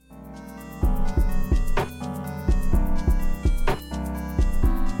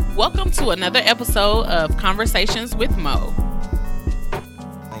Welcome to another episode of Conversations with Mo.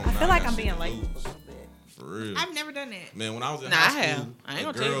 I feel like I'm being late. For real. I've never done that. Man, when I was in I high have. school, I ain't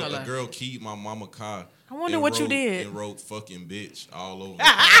gonna tell you no lie. a girl keyed my mama car. I wonder what you wrote, did. And wrote fucking bitch all over the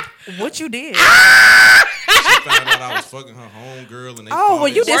car. What you did? She found out I was fucking her homegirl. And they Oh, well,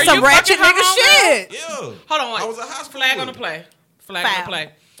 you found did Were some you ratchet fucking nigga her shit. Yeah. Hold on, wait. I was a high school Flag on boy. the play. Flag Foul. on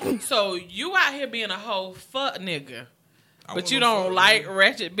the play. So you out here being a whole fuck nigga. I But wasn't you no don't fuck like nigga.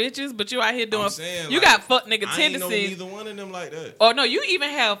 ratchet bitches, but you out here doing. I'm saying, You like, got fuck nigga I ain't know tendencies. neither one of them like that. Or no, you even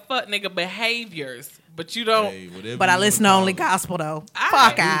have fuck nigga behaviors, but you don't. Hey, whatever But you I listen to wanna only call it. gospel though. I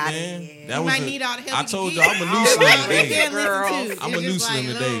Fuck do, out. Man, that You was might a- need all the help I you told can you get. I'm a new slim You today. can't listen to. I'm a It's new just slim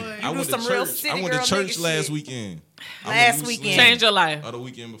like, today. Lord. I do went to some real church. city I went girl to church nigga last shit. weekend. I'm a Last new weekend. slim. Change your life. Or the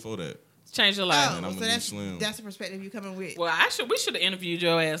weekend before that. Change your life. And I'm a so new that's slim. that's the perspective you coming with. Well, we should have interviewed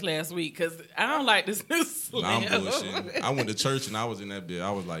your ass last week because I don't like this new slim. Nah, I'm bullshitting. I went to church and I was in that bit. I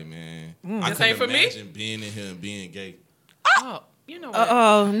was like, man, I This ain't for couldn't me? imagine being in here and being gay. Oh, you know what?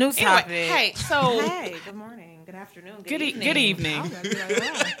 Oh, new Anyway, topic. hey, so Hey, good morning, good afternoon, good evening.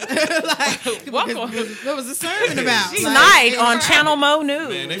 Like, Welcome. what was the sermon about? Tonight on Channel Mo News.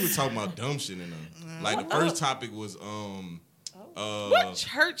 Man, they were talking about dumb shit in there. Like the first topic was What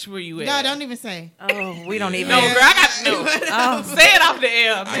church were you at? No, don't even say. Oh, we don't even. No, girl, I got to know. Oh. Say it off the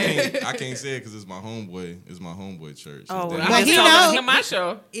air, man. I can't say it because it's my homeboy. It's my homeboy church. Oh, It's well, that- But I'm he just talking know- to my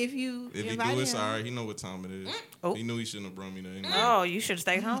show. If you if he invite do, it's him. alright. He know what time it is. Oh. He knew he shouldn't have brought me there. Oh, you should have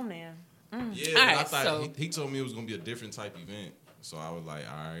stayed home then. Yeah, All but I right, thought so- he told me it was gonna be a different type event. So I was like,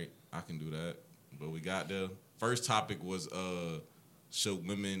 all right, I can do that. But we got there. First topic was should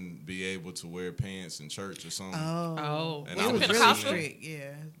women be able to wear pants in church or something? Oh, And It I was was really just strict,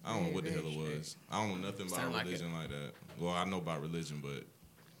 yeah. I don't know what the Very, hell it very was. I don't know nothing about Sound like religion like that. Well, I know about religion, but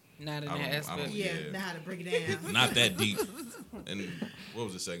Not in I that don't- I aspect. don't- Yeah, Yeah. know how to break it down. not that deep. And what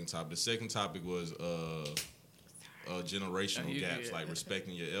was the second topic? The second topic was generational Oh, you gaps, did. like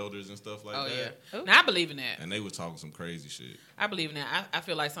respecting your elders and stuff like Oh, that. yeah. Now, I believe in that. And they was talking some crazy shit. I believe in that. I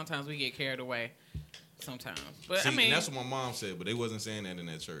feel like sometimes we get carried away. Sometimes. But, See, I mean. and that's what my mom said, but they wasn't saying that in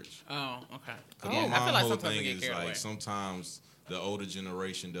that church. Oh, okay. 'Cause Yeah, my I mom feel like whole sometimes we thing get is carried like away. sometimes the older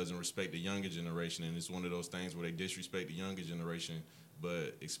generation doesn't respect the younger generation, and it's one of those things where they disrespect the younger generation,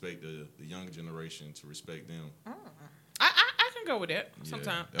 but expect the younger generation to respect them. I can go with that Yeah,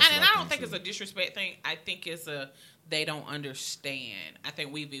 sometimes. that's And what I I don't think, think it's too. a disrespect thing. I think it's they don't understand. I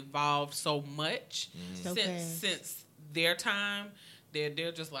think we've evolved so much So fast. since their time.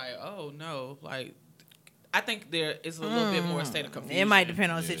 They're just like, oh no, like I think there is a little bit more state of confusion. It might depend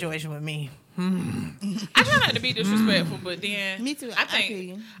on the situation with me. I try not to be disrespectful, but then Me too. I I feel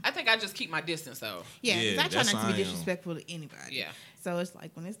you. think I just keep my distance though. Yeah, Yeah, 'cause I try that's not how to I be am. disrespectful to anybody. Yeah. So it's like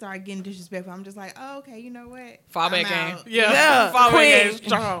when it started getting disrespectful, I'm just like, oh, okay, you know what? Fall I'm back game. out. Yeah, fall back queen. game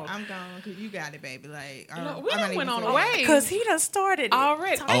strong. I'm gone because you got it, baby. Like, You know, I'm we not done even went on saying a that. wave. Cause he done started it.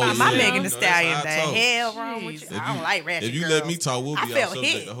 Already. Talking Oh, about my yeah. Megan Thee No, that's how Stallion. I The talk. hell wrong with you? Jeez. I don't like ratchet If you girls. let me talk, we'll I be felt off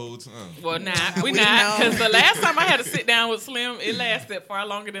subject hit. the whole time. Well, nah, we We not. know. Because the last time I had to sit down with Slim, it lasted far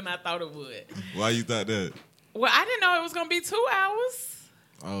longer than I thought it would. Why you thought that? Well, I didn't know it was going to be 2 hours.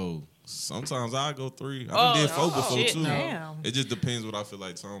 Oh, sometimes I go 3. I Oh, done did 4 oh, before shit, too. no. Damn. It just depends what I feel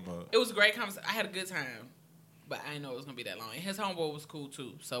like talking about. It was a great conversation. I had a good time. But I didn't know it was going to be that long. And his homeboy was cool,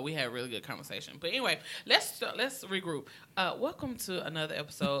 too. So we had a really good conversation. But anyway, let's regroup. Welcome to another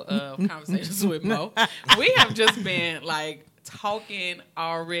episode of Conversations with Mo. We have just been, like, talking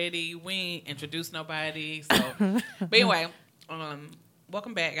already. We ain't introduced nobody. So, but anyway,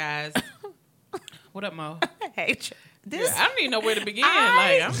 welcome back, guys. What up, Mo? Hey, this. I don't even know where to begin.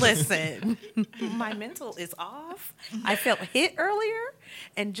 I'm Listen, my mental is off. I felt hit earlier,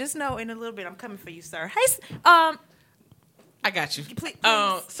 and just know in a little bit I'm coming for you, sir. Hey, I got you. Please.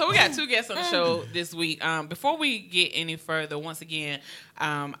 So we got 2 guests on the show this week. Before we get any further, once again,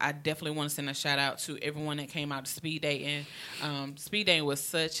 I definitely want to send a shout out to everyone that came out to speed dating. Speed dating was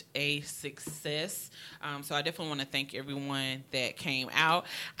such a success. So I definitely want to thank everyone that came out.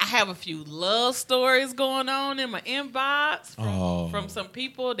 I have a few love stories going on in my inbox from some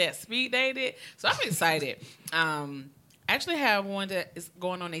people that speed dated. So I'm excited. I actually have one that is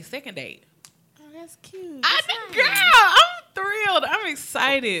going on a second date. Oh, that's cute. I That's think, nice. girl, I'm thrilled. I'm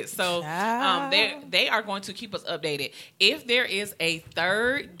excited. So Child. they are going to keep us updated. If there is a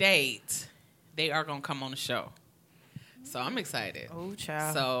third date, they are going to come on the show. So I'm excited. oh,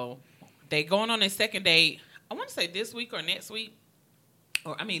 child. So they going on a second date. I want to say this week or next week.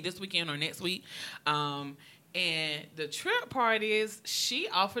 This weekend or next week. And the trip part is she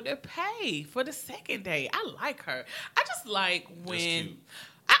offered to pay for the second date. I like her. I just like when cute.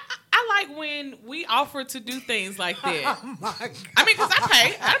 I like like when we offer to do things like that. Oh my God. I mean, because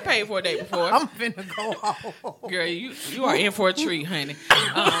I paid for a date before. I'm finna go home. Girl, you are in for a treat, honey.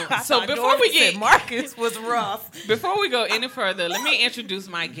 So before we get Marcus was rough. before we go any further, let me introduce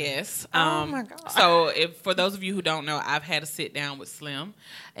my guest. Oh my God. So, if for those of you who don't know, I've had a sit down with Slim,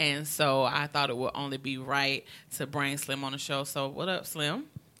 and so I thought it would only be right to bring Slim on the show. So, what up, Slim?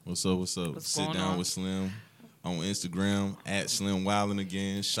 What's up? What's up? What's Sit going down on? with Slim on Instagram at Slim Wildin'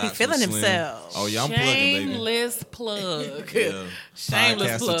 again. Shots feeling with Slim. himself. Oh yeah, I'm plugging, baby. Shameless plug. Yeah.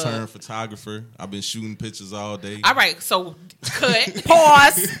 Shameless Podcaster plug. turned photographer. I've been shooting pictures all day. All right, so cut.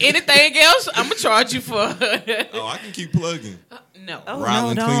 Pause. Anything else? I'm gonna charge you for. Oh, I can keep plugging. No. Oh.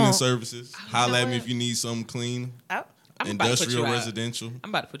 Ryland no, Cleaning don't. Services. you Holla know at me what? if you need something clean. Oh. I'm about to put Industrial, you out. residential. I'm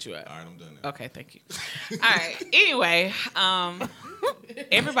about to put you out. All right, I'm done now. Okay, thank you. All right. Anyway,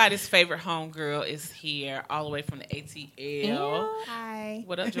 everybody's favorite homegirl is here, all the way from the ATL. Hi.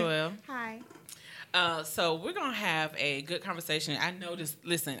 What up, Joel? Hi. So we're gonna have a good conversation. I know this.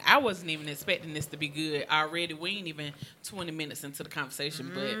 Listen, I wasn't even expecting this to be good already. We ain't even 20 minutes into the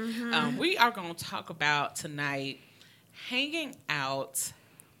conversation, but we are gonna talk about tonight hanging out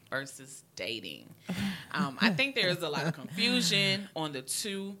versus dating. I think there is a lot of confusion on the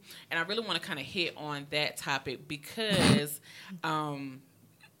two, and I really want to kind of hit on that topic because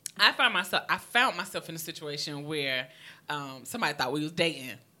I found myself in a situation where somebody thought we was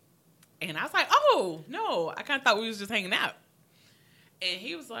dating. And I was like, oh, no, I kind of thought we was just hanging out. And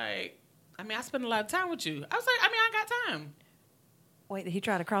he was like, I mean, I spend a lot of time with you. I was like, I mean, I got time. Wait, did he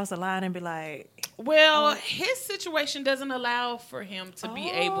try to cross the line and be like, Well, his situation doesn't allow for him to be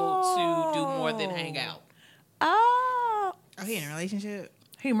able to do more than hang out. oh, Oh, he in a relationship?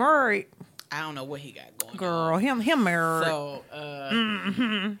 he married? I don't know what he got going Girl, on. him married. So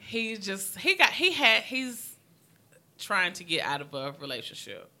he's trying to get out of a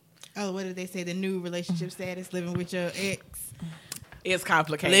relationship. Oh, what did they say? The new relationship status, living with your ex. It's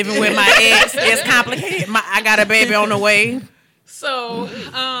complicated. Living with my ex is complicated. I got a baby on the way. So,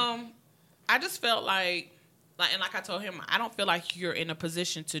 I just felt like I told him, I don't feel like you're in a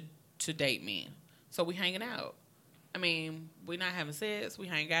position to date me. So we hanging out. I mean, we not having sex. We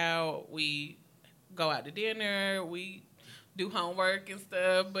hang out. We go out to dinner. We do homework and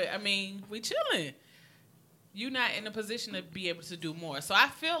stuff. But I mean, we chilling. You're not in a position to be able to do more. So I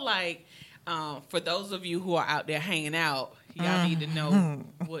feel like for those of you who are out there hanging out, y'all need to know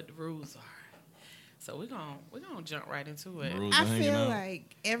what the rules are. So we're gonna jump right into it. Rules I of hanging feel out.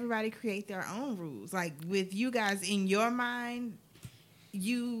 like everybody create their own rules. Like with you guys in your mind,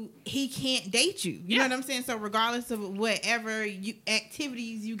 he can't date you. You know what I'm saying? So regardless of whatever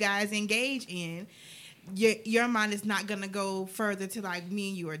activities you guys engage in, your mind is not gonna go further to like me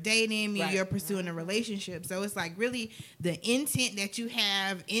and you are dating, me and you're pursuing a relationship. So it's like really the intent that you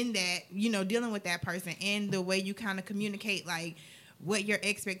have in that, dealing with that person and the way you kind of communicate like what your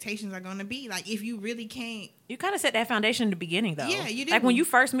expectations are gonna be. Like if you really can't. You kind of set that foundation in the beginning, though. Yeah, you do. Like when you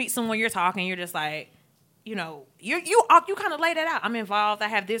first meet someone, you're talking, you're just like, you kind of lay that out. I'm involved. I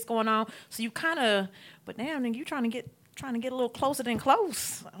have this going on. So you kind of, but damn, then you trying to get a little closer than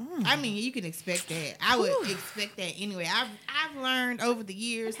close. I mean, you can expect that. I would expect that anyway. I've learned over the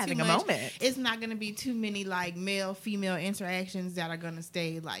years Having too a much. moment. It's not going to be too many like male female interactions that are going to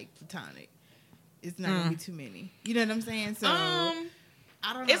stay like platonic. It's not going to be too many. You know what I'm saying? So I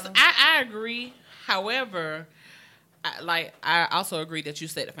don't know. I agree. However, I also agree that you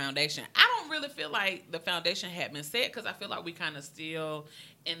set the foundation. I don't really feel like the foundation had been set because I feel like we kind of still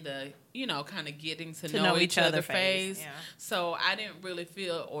in the, kind of getting to know each other phase. Yeah. So I didn't really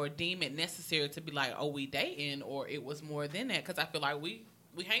feel or deem it necessary to be like, oh, we dating, or it was more than that, because I feel like we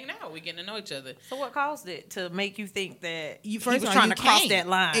hanging out, we getting to know each other. So what caused it to make you think that you he was trying to cross that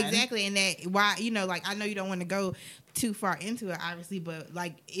line? Exactly, and that why like I know you don't want to go too far into it, obviously, but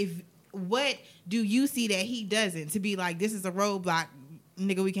like what do you see that he doesn't to be like this is a roadblock,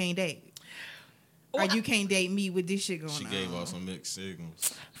 nigga? We can't date. Or you can't date me with this shit going on. She gave off some mixed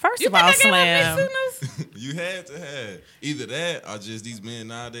signals. First You of think all, I gave up Slim, mixed signals? You had to have either that or just these men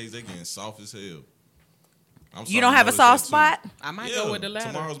nowadays, they getting soft as hell. you don't have a soft spot? I might go with the latter.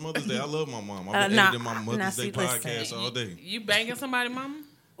 Tomorrow's Mother's Day. I love my mom. I've been nah, editing my Mother's Day listen. podcast all day. You banging somebody, mama?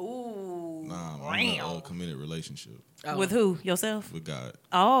 Ooh. Nah, I'm in a committed relationship Oh. With who? Yourself? with God.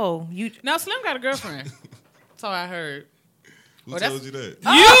 Oh, you. No, Slim got a girlfriend. That's all I heard. Who Well, told you that?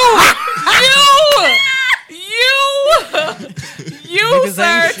 You, Niggas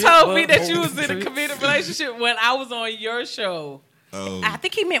sir, ain't shit told me but that you was in a bullshit. committed relationship when I was on your show. Oh, I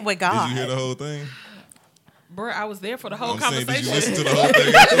think he meant with God. did you hear the whole thing? Bruh, I was there for the whole I'm saying, conversation. did you listen to the whole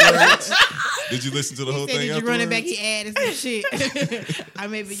thing afterwards? Did you listen to the whole Said, thing? did you run it back? afterwards? He added some shit. I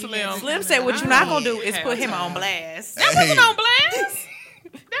maybe Slim said, "What you're not gonna do is put him on blast." That wasn't on blast.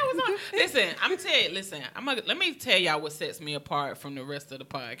 That was on. Listen, I'm tell you. Listen, let me tell y'all what sets me apart from the rest of the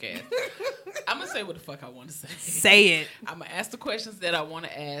podcast. I'm gonna say what the fuck I want to say. Say it. I'm gonna ask the questions that I want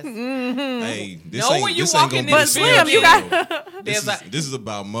to ask. Hey, this Know ain't, when you this walk ain't gonna in be this the Slim, you show. got- This is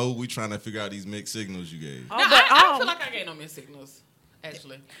about Mo. We trying to figure out these mixed signals you gave. No, I don't feel like I gave no mixed signals.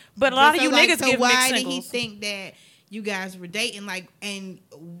 Actually, But a lot of So, you like, niggas so give why mixed did he signals. think that you guys were dating? Like, and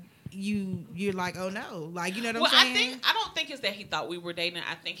you're like, oh no, like, you know what I'm saying? I don't think it's that he thought we were dating.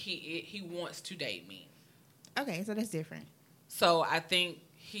 I think he wants to date me. Okay, so that's different. So I think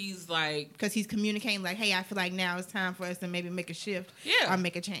he's like, Because he's communicating like, hey, I feel like now it's time for us to maybe make a shift Yeah. or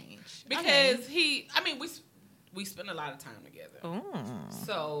make a change. because we spend a lot of time together. Ooh.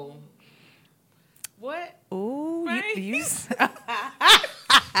 So what? Ooh, Right? you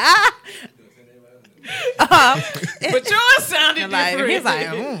But yours sounded like, different. he's like,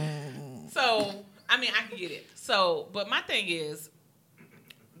 So I can get it. So, but my thing is,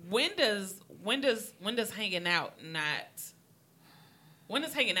 when does hanging out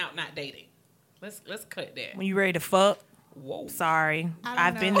not dating? Let's cut that. when you ready to fuck. Whoa. Sorry, I don't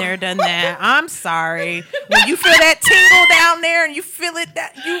I've been know. there, done that. I'm sorry. When you feel that tingle down there and you feel it,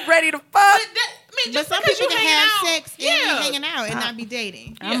 that you ready to fuck. But Just some because people you can hanging have out, sex and be hanging out and not be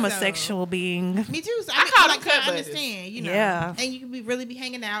dating. I'm a So- sexual being. Me too. So I I call like them cut I buddies. understand, you know. Yeah. And you can really be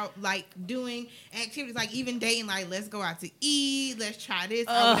hanging out, like doing activities, like even dating, like let's go out to eat, let's try this,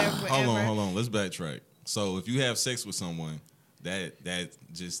 or whatever. Hold on. Let's backtrack. So if you have sex with someone, that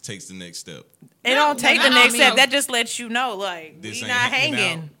just takes the next step. It don't take no, the no, next no. step. That just lets you know, like, This we ain't not hanging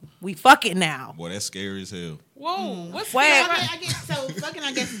hanging. We fucking now. Boy, that's scary as hell. Whoa. What's Wait. that? I guess so. Fucking,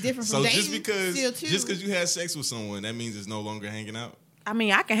 I guess, is different from So dating. just still because too. you had sex with someone, that means it's no longer hanging out. I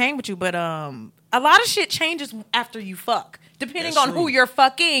mean, I can hang with you, but a lot of shit changes after you fuck, depending That's on true. who you're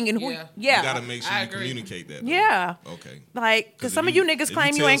fucking and who. Yeah. Yeah. You gotta make sure I you agree. communicate that. though. Yeah. Okay. Like, 'Cause because if some of you niggas if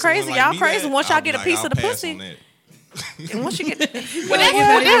claim you tell ain't someone crazy. like Y'all me crazy. that, Once y'all I'll get be a piece like, of the I'll pass pussy, on that. and once you get, But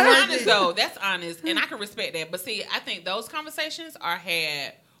Yeah. that's honest though. That's honest, and I can respect that. But see, I think those conversations are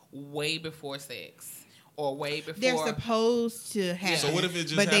had way before sex or way before. They're supposed to happen. So what if it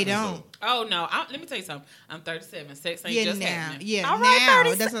just but they happens, don't. Oh no! Let me tell you something. I'm 37. Sex ain't Yeah, just now. happening. Yeah, All now. right,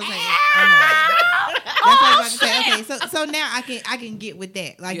 30 That's what I'm saying. That's what I was about to say. Okay, so now I can get with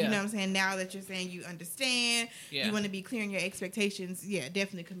that. Like, Yeah. you know what I'm saying? Now that you're saying you understand, Yeah. you want to be clear in your expectations, yeah,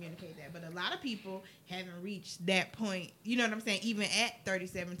 definitely communicate that. But a lot of people haven't reached that point, you know what I'm saying, even at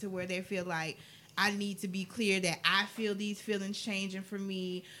 37 to where they feel like I need to be clear that I feel these feelings changing for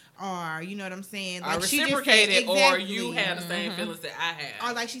me, or you know what I'm saying? I Like she just reciprocated, said, or exactly. you had the same feelings that I had.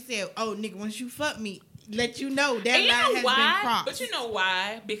 Or like she said, oh nigga, once you fuck me, let you know that And you line know has why? been crossed. But you know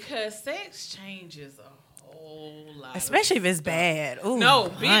why? Because sex changes a whole lot. especially if of it's stuff. bad. Ooh, No,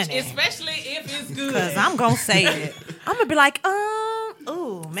 bitch. honey. Especially if it's good. Because I'm gonna say it. I'm gonna be like,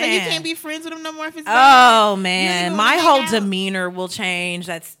 ooh, man. So you can't be friends with them no more if it's Oh bad? man, You my wanna whole hang out? demeanor will change.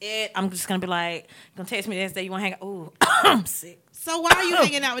 That's it. I'm just gonna be like, gonna text me the next day. You wanna hang out? Ooh, I'm sick. So why are you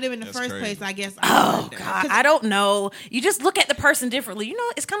hanging out with them in the That's first crazy. place? I guess. Oh God, I don't know. You just look at the person differently. You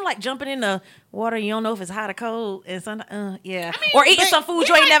know, it's kind of like jumping in the water. You don't know if it's hot or cold. And yeah, or eating but some food We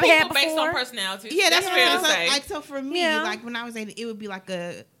you ain't like never had people based on before. personality. Yeah, that's fair fair. to So, say. like, so for me, Yeah. like when I was dating, it would be like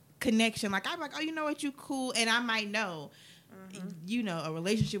a connection. Like I'm like, oh, you know what, you cool, and I might know, you know, a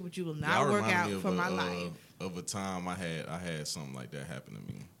relationship with you will not Y'all work remind out me of for my life. Of a time I had something like that happen to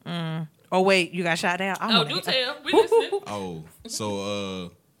me. Oh wait, you got shot down. I Oh, wanna do hear- tell. We listening. Oh,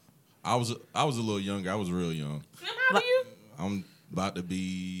 so I was a little younger. I was real young. Slim, how old are you? I'm about to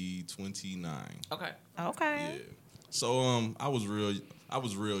be 29. Okay. Okay. Yeah. So I was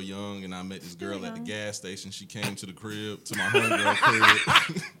real young, and I met this girl at the gas station. She came to the crib, to my homegirl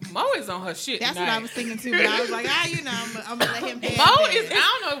crib. Mo is on her shit That's tonight. what I was thinking too. But I was like, you know, I'm gonna let him have Mo that. is.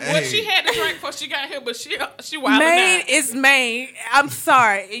 I don't know what Hey. she had to drink before she got here, but she wilding Maine out. is Maine. I'm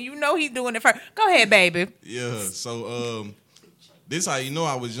sorry, and you know he's doing it first. Go ahead, baby. Yeah. So this how you know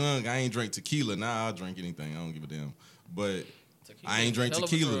I was young. I ain't drink tequila. Now I drink anything. I don't give a damn. But I ain't drink Hell of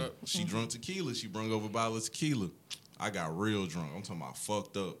a tequila. drug. She drunk tequila. She brung over a bottle of tequila. I got real drunk. I'm talking about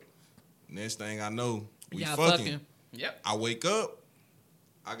fucked up. Next thing I know, we Y'all fucking. Yep. I wake up.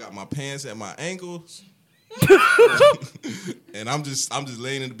 I got my pants at my ankles. And I'm just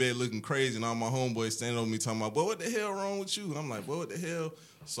laying in the bed looking crazy, and all my homeboys standing over me talking about, boy, what the hell wrong with you? And I'm like, boy, what the hell?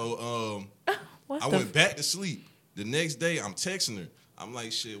 So What I the went back to sleep. The next day, I'm texting her. I'm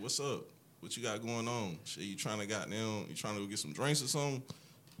like, shit, what's up? What you got going on? Shit, you trying to go get some drinks or something?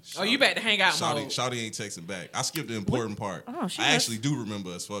 Oh, you back to hang out mode. Shawty ain't texting back. I skipped the important part. Oh, she I must- actually do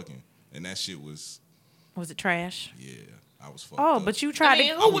remember us fucking. and that shit was Was it trash? yeah. I was fucked Oh, up. but you tried I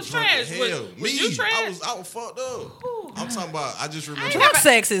mean, to. who was drunk as trash? hell. Was Me, you trash? I was fucked up. I'm talking about. I just remember. Drunk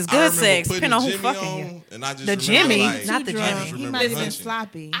sex is I good remember sex, putting depending on who Jimmy fucking you. on, and I just The remember, Jimmy, like, not the Too I Jimmy. drunk. just He remember might have been punching.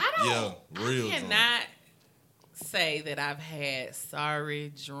 sloppy. I don't. Yeah, real I drunk. cannot say that I've had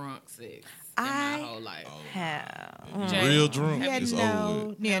sorry drunk sex in my whole life. Have. Jay, Real drunk. Yeah, It's over no,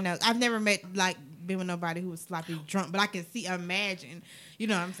 with. yeah, no. I've never been with nobody who was sloppy drunk, but I can imagine. You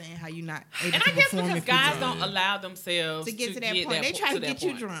know what I'm saying? How you not able And to I guess perform because if you guys drunk. don't allow themselves To get to that point. They try to get you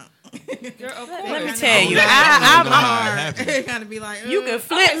point. drunk. Girl, of Let course. me tell you, I I'm don't know how it hard. happened. They gotta be like, You can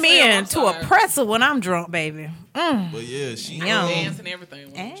flip Okay, me Sam, I'm into a sorry. pretzel when I'm drunk, baby. But yeah, she Yum. Dance and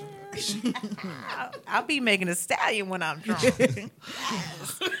everything. And I'll be making a stallion when I'm drunk.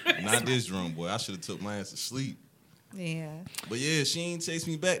 not this drunk, boy. I should have took my ass to sleep. Yeah. But yeah, she ain't text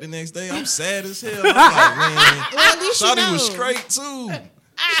me back the next day. I'm sad as hell. I'm like, man, Well, at least you Shawty know. was straight too.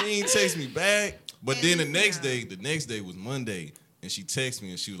 She ain't text me back. But At then the least you next day was Monday, and she texted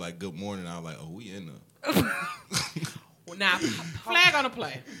me and she was like, "Good morning." I was like, "Oh, we in there." Now, flag on the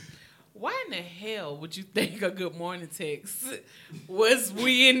play. Why in the hell would you think a good morning text was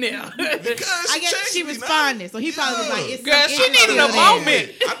we in there? Because I guess texted she me, responded, so he probably was Yeah. like, "It's Girl, some she interest needed a there."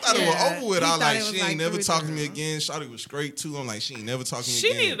 moment. I thought it Yeah. was over with. He I was thought like, it was she like ain't never three talking to me times. again. Shawty was straight too. I'm like, she ain't never talking to me She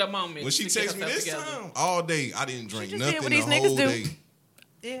again. needed a moment When she to get texted me herself this together. time, all day, I didn't drink just did nothing what the these whole niggas do. day.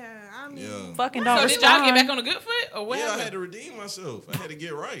 Yeah, I mean. Yeah. Fucking don't So did y'all get respond. back on a good foot, or what Yeah, I happened? had to redeem myself. I had to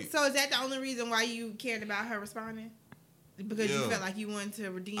get right. So is that the only reason why you cared about her responding? Because you Yeah. felt like you wanted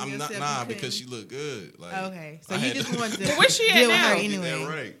to redeem I'm yourself? not you nah couldn't? because she looked good. Like Okay, so I you had just to- wanted to But where she at deal with now? her Get anyway. that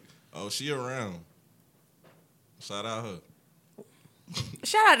right. Oh, she around. Shout out her.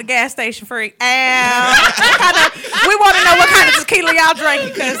 Shout out to gas station freak. We want to know what kind of tequila y'all drinking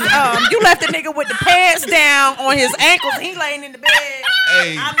because you left the nigga with the pants down on his ankles. He laying in the bed.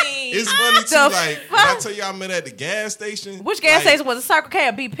 Hey, I mean, it's funny too. the Like when I tell you I met at the gas station. Which gas like, station was it? Circle K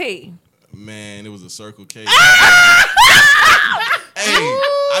or BP? Man, it was a Circle K. Hey,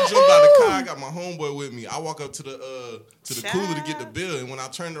 I jumped out the car. I got my homeboy with me. I walk up to the cooler to get the bill, and when I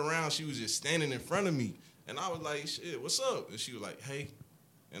turned around, she was just standing in front of me, and I was like, "Shit, what's up?" And she was like, "Hey,"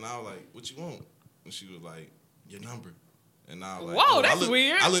 and I was like, "What you want?" And she was like, "Your number." And I was like, Whoa, I that's looked-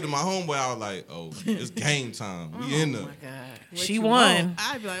 weird. I looked at my homeboy. I was like, "Oh, it's game time. We in there." Oh my God. She won.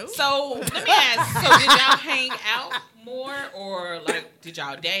 I'd be like, ooh. So let me ask. So did y'all hang out more, or like did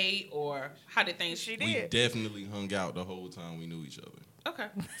y'all date, or how did things? She We definitely hung out the whole time we knew each other. Okay.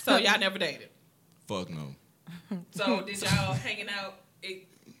 So y'all never dated. Fuck no. So did y'all hanging out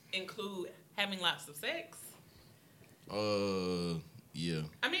include having lots of sex? Yeah.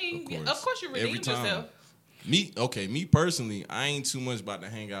 I mean, Of course. of course you Every redeemed time. yourself. Me personally, I ain't too much about to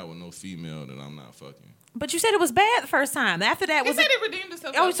hang out with no female that I'm not fucking. But you said it was bad the first time. After that He was said it? he redeemed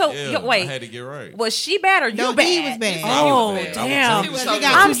himself. Oh, so Yeah, wait, I had to get right. was she bad or you No, bad? he was bad. Oh, He was bad. damn! He was Because so he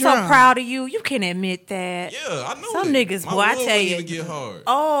got good. I'm too so drunk. proud of you. You can admit that. Yeah, I know. Some it. niggas, My boy, I wood tell wouldn't you. even get hard.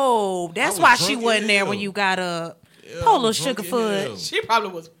 Oh, that's was why she drunk as wasn't there hell. when you got up. Yeah, Poor I little was drunk as sugarfoot. hell. She probably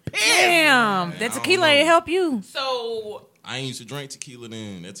was pissed. Damn, Man, that I don't tequila know. ain't help you. So, I ain't used to drink tequila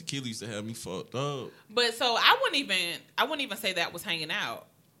then. That tequila used to have me fucked up. but so I wouldn't even say that was hanging out.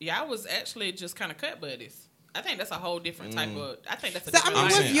 Y'all was actually just kind of cut buddies. I think that's a whole different type of. I think that's a So, I different. mean, I'm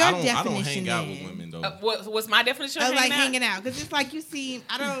life. what's saying your I don't definition hang out with then? women though. What's my definition of I like hanging out? hanging out because it's like you seem.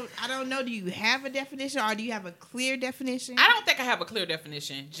 I don't know. Do you have a definition or do you have a clear definition? I don't think I have a clear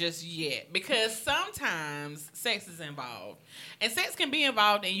definition just yet because sometimes sex is involved, and sex can be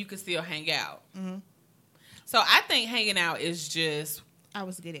involved, and you can still hang out. Mm-hmm. So I think hanging out is just I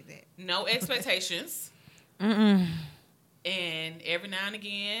was good at that. no expectations. And every now and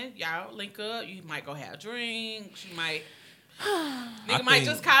again, y'all link up. You might go have drinks. You might. Nigga might think-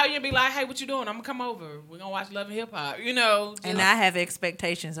 just call you and be like, "Hey, what you doing? I'm gonna come over. We're gonna watch Love and Hip Hop." You know. And just- I have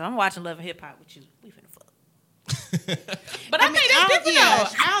expectations. So I'm watching Love and Hip Hop with you. We finna fuck. But I, think that's different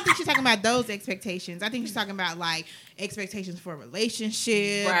though. I don't think she's talking about those expectations. I think she's talking about like expectations for a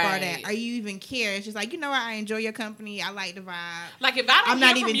relationship or Right. that. Are you even care? It's just like, you know what? I enjoy your company. I like the vibe. Like if I don't I'm hear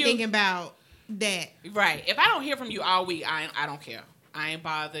not from even you, thinking about that. right. If I don't hear from you all week, I don't care. I ain't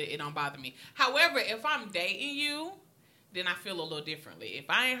bothered. It don't bother me. However, if I'm dating you, then I feel a little differently. If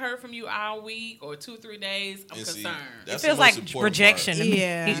I ain't heard from you all week or 2-3 days, I'm And see, concerned. that's It feels the most like important rejection part. to me.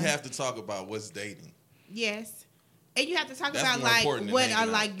 Yeah. We have to talk about what's dating. Yes. And you have to talk That's about more like important than what hanging are out.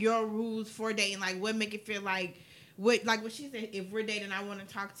 like your rules for dating, like what make it feel like what she said, if we're dating I want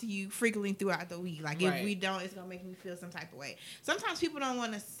to talk to you frequently throughout the week. Like Right. if we don't, it's gonna make me feel some type of way. Sometimes people don't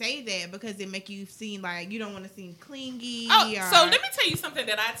want to say that because it make you seem like you don't want to seem clingy. Oh, or, so let me tell you something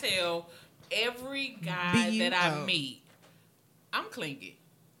that I tell every guy Be you? that I Oh. meet. I'm clingy.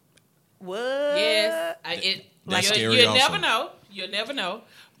 What? Yes, That's you scary also. never know. You'll never know.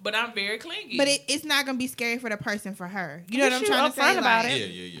 But I'm very clingy. But it's not gonna be scary for the person for her. You know At what I'm least you trying to say? upfront about Like, it.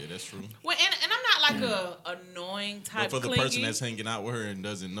 Yeah, that's true. well, and I'm not like a annoying type But for the clingy. person that's hanging out with her and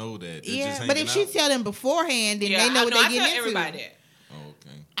doesn't know that, they're yeah, just but hanging if she out. tell them beforehand, then they know what I they tell get into. everybody that. Oh,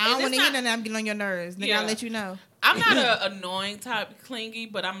 okay. I don't And want to it's hear not- nothing. I'm getting on your nerves. Nigga, Yeah. I'll let you know. I'm not an annoying type clingy,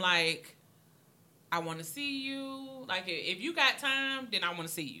 but I'm like, I want to see you. Like, if you got time, then I want to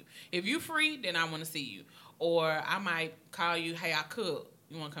see you. If you free, then I want to see you. Or I might call you, hey, I cook.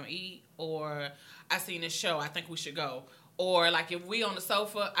 You want to come eat? Or I seen this show. I think we should go. Or like if we on the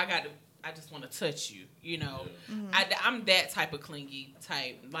sofa, I just want to touch you. You know, I'm that type of clingy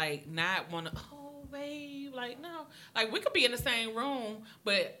type. Like not want to. Oh, babe. Like no. Like we could be in the same room,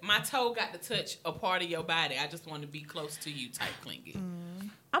 but my toe got to touch a part of your body. I just want to be close to you. Type clingy.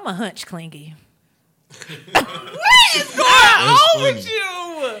 I'm a hunch clingy. What is going That's on with funny.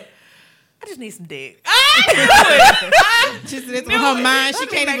 you? I just need some dick. Just it's Knew on her it. mind. She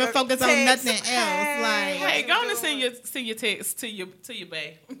Let me can't make even a focus on text. nothing else. Like, Hey, go on and send your text to your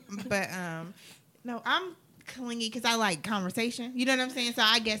bae. but no, I'm clingy because I like conversation. You know what I'm saying? So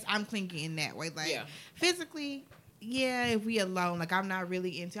I guess I'm clingy in that way. Like Yeah. physically, yeah. If we alone, like I'm not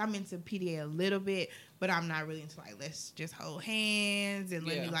really into. I'm into PDA a little bit, but I'm not really into like let's just hold hands and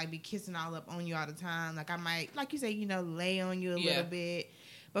let me Yeah. like be kissing all up on you all the time. Like I might, like you say, lay on you a Yeah. little bit.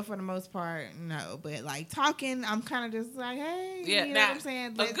 But for the most part, no. But like talking, I'm kind of just like, hey, Yeah, you know now, what I'm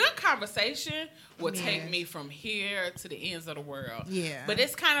saying? a good conversation will Yes. take me from here to the ends of the world. Yeah. But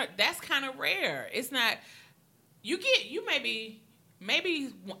that's kind of rare. It's not. You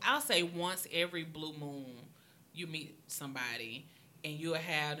maybe I'll say once every blue moon, you meet somebody and you'll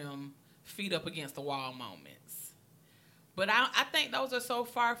have them feet up against the wall moments. But I think those are so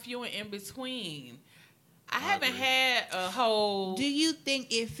far few and in between. I haven't agree. had a whole. Do you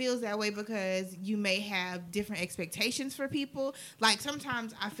think it feels that way because you may have different expectations for people? Like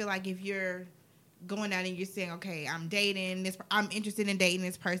sometimes I feel like if you're going out and you're saying, okay, I'm interested in dating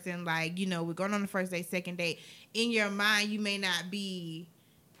this person. Like, we're going on the first date, second date. In your mind, you may not be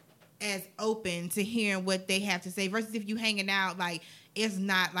as open to hearing what they have to say versus if you hanging out, like, it's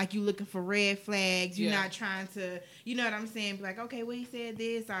not like you looking for red flags. You're Yeah. not trying to, you know what I'm saying? Be like, okay, well, he said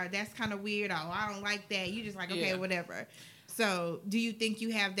this, or that's kind of weird, or I don't like that. You just like, okay, Yeah. whatever. So, do you think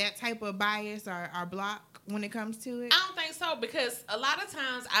you have that type of bias or block when it comes to it? I don't think so because a lot of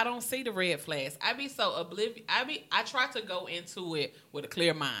times I don't see the red flags. I be so oblivious. I try to go into it with a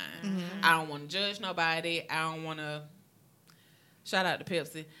clear mind. I don't want to judge nobody. I don't want to. Shout out to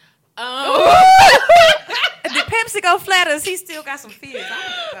Pepsi. The Pepsi go flatters. He still got some fears.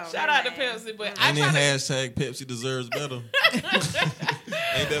 Shout out to Pepsi, but I And then try to. hashtag Pepsi deserves better. Ain't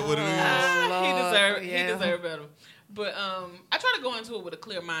that what it is? He deserved better. But I try to go into it with a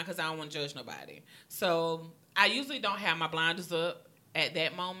clear mind because I don't want to judge nobody. So I usually don't have my blinders up at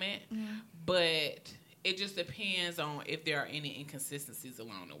that moment, but it just depends on if there are any inconsistencies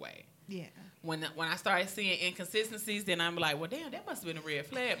along the way. Yeah. When I start seeing inconsistencies, then I'm like, well, damn, that must have been a red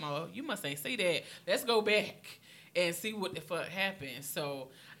flag, Mo. You must ain't see that. Let's go back and see what the fuck happened. So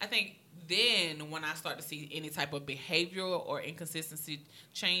I think then when I start to see any type of behavioral or inconsistency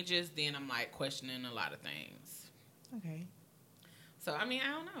changes, then I'm like questioning a lot of things. Okay. So, I mean,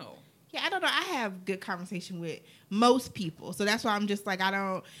 I don't know. Yeah, I don't know. I have good conversation with most people. So that's why I'm just like, I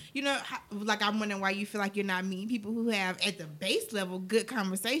don't, like I'm wondering why you feel like you're not meeting people who have at the base level good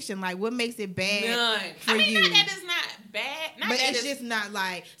conversation. Like what makes it bad None. for I mean, you? not that it's not bad. Not but that it's just not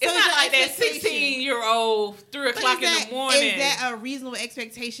like, it's so not your like that expectation- 16-year-old 3 But o'clock in the morning. Is that a reasonable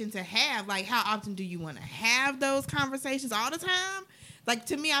expectation to have? Like how often do you want to have those conversations all the time? Like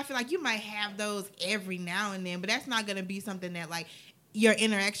to me, I feel like you might have those every now and then, but that's not going to be something that like your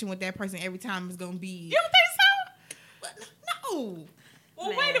interaction with that person every time is going to be. You don't think so? No.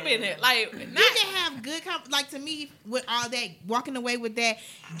 Well, wait a minute. Like, You can have good, like to me, with all that, walking away with that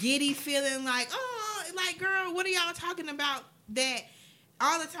giddy feeling like, oh, like, girl, what are y'all talking about that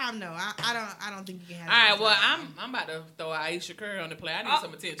all the time? No, I don't think you can have all right, that all well, the time. I'm about to throw Aisha Curry on the play. I need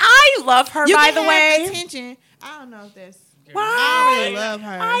some attention. I love her, You by can the have way. attention. I don't know if that's. Why? I really love her.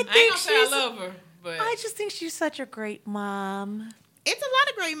 I I ain't think gonna say I she's. love her, but I just think she's such a great mom. It's a lot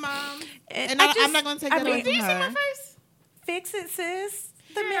of great moms, And and I I'm just- not going to take I that mean, away do from you see my her. face? Fix it, sis.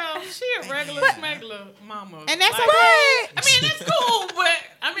 The Girl, she a regular, smuggler mama. And that's Like, okay. I mean, that's cool, but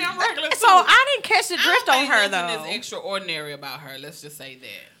I mean, I'm regular too. So I didn't catch the I drift don't on think her nothing though. is extraordinary about her. Let's just say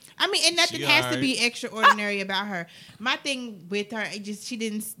that. I mean, and nothing She has to alright. be extraordinary about her. My thing with her, it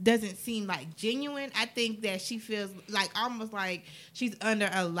just doesn't seem like genuine. I think that she feels like almost like she's under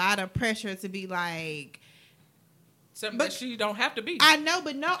a lot of pressure to be like Something But- that she don't have to be. I know,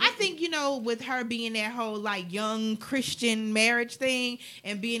 but no, I think, with her being that whole like young Christian marriage thing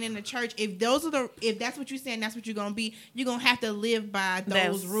and being in the church, if that's what you're saying, that's what you're gonna be, you're gonna have to live by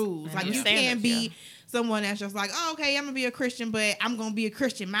those rules. Like you can't be someone that's just like, oh, okay, I'm gonna be a Christian, but I'm gonna be a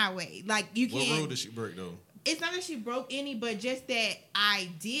Christian my way. Like you can't. What rule did she break though? It's not that she broke any, but just that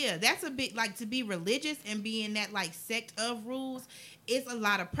idea. That's a bit like to be religious and be in that like sect of rules. It's a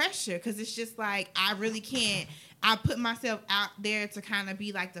lot of pressure because it's just like I really can't. I put myself out there to kind of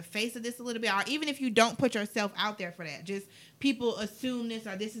be like the face of this a little bit, or even if you don't put yourself out there for that, just people assume this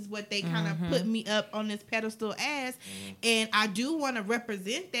or this is what they kind of put me up on this pedestal as, and I do want to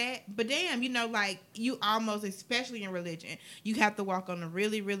represent that. But damn, like you almost, especially in religion, you have to walk on a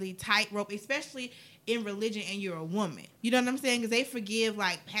really, really tight rope, especially in religion, and you're a woman. You know what I'm saying? Because they forgive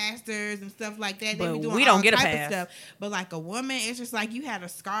like pastors and stuff like that. They But be doing we don't all get a type of pass. stuff. But like a woman, it's just like you had a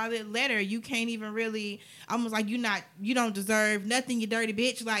scarlet letter. You can't even really, almost like you don't deserve nothing, you dirty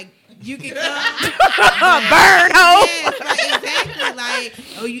bitch. Like you can come Burn, hoe. yes, like, exactly. Like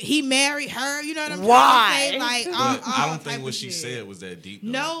he married her. You know what I'm Why? trying to say? Like But all I don't type think of what she shit. said was that deep.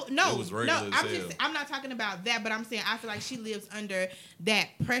 No, It was regular as hell. I'm not talking about that, but I'm saying I feel like she lives under that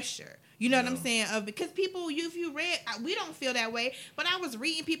pressure. You know what I'm saying? Because people, if you read, we don't feel that way. But I was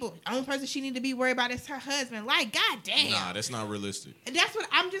reading people. The only person she need to be worried about is her husband. Like, goddamn. Nah, that's not realistic. And that's what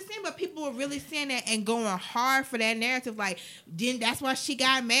I'm just saying. But people were really saying that and going hard for that narrative. Like, that's why she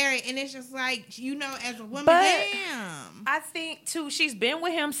got married. And it's just like, as a woman, But damn. I think too, she's been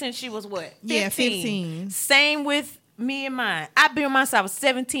with him since she was what? 15. Yeah, 15. Same with me and mine. I've been with mine since I was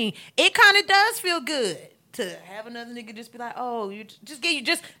 17. It kind of does feel good to have another nigga just be like, oh, you just give you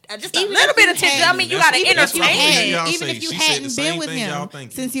just a Even little if bit you of attention. had- I mean, you got to Even if you entertain had- it. y'all Even say if you she said the hadn't same been with thing y'all him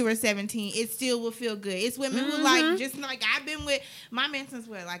thinking. since you were 17, it still would feel good. It's women who like, just like I've been with my man since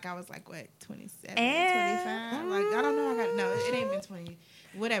like I was like, 27, 25? Like, I don't know. It ain't been 20.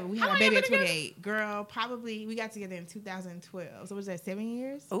 Whatever. We had How a long baby y'all at been 28. Girl, probably, we got together in 2012. So was that 7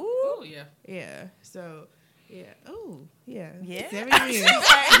 years? Ooh. Oh yeah. Yeah. So, yeah. Oh, yeah. Yeah. 7 years.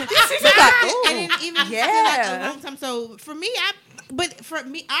 She's like, ooh. And then even feel like a long time. So for me,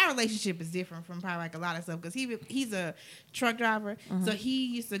 our relationship is different from probably like a lot of stuff because he's a truck driver, so he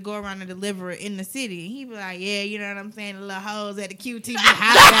used to go around and deliver in the city. And he'd be like, yeah, you know what I'm saying, the little hoes at the QT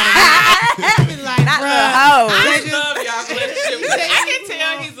house. Be like, hoes. I love y'all relationship. I can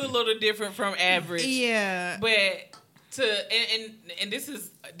tell he's a little different from average. yeah. But and this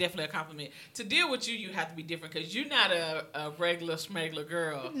is definitely a compliment. To deal with you have to be different because you're not a regular smuggler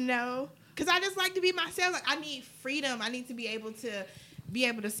girl. No, because I just like to be myself. Like I need freedom. I need to be able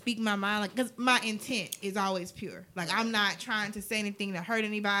to speak my mind. Like, because my intent is always pure. Like I'm not trying to say anything to hurt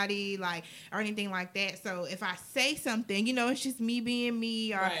anybody, like or anything like that. So if I say something, it's just me being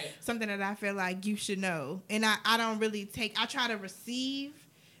me, or something that I feel like you should know. And I don't really I try to receive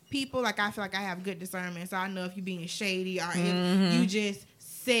people. Like I feel like I have good discernment, so I know if you're being shady or if you just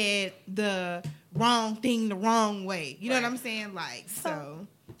said the wrong thing the wrong way. You know what I'm saying? Like so.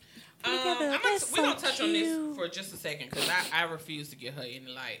 We're gonna touch on this for just a second because I refuse to get her in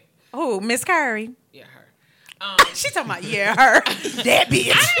the light. Oh, Miss Curry. Yeah, her. She talking about her. That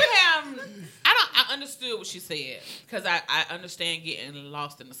bitch. I understood what she said because I understand getting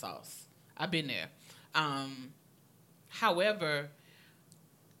lost in the sauce. I've been there. However,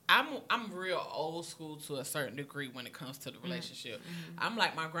 I'm real old school to a certain degree when it comes to the relationship. I'm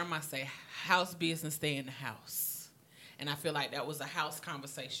like my grandma say, house business, stay in the house. And I feel like that was a house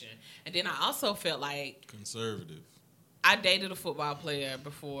conversation. And then I also felt like Conservative. I dated a football player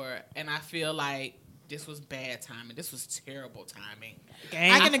before, and I feel like this was bad timing. This was terrible timing.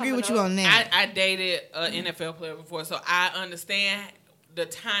 I can agree with you on that. I dated an NFL player before, so I understand the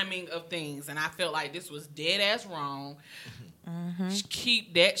timing of things, and I felt like this was dead ass wrong.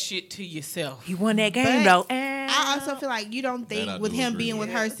 Keep that shit to yourself. You won that game, But though. I also feel like you don't think That I with do him agree being with.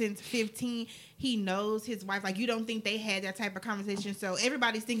 with her since 15, he knows his wife. Like you don't think they had that type of conversation. So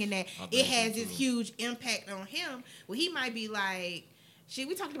everybody's thinking that I it think has so, this too. huge impact on him. Well, he might be like, shit,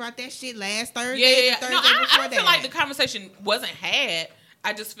 we talked about that shit last Thursday. Yeah. The Thursday No, I before don't feel that. like the conversation wasn't had.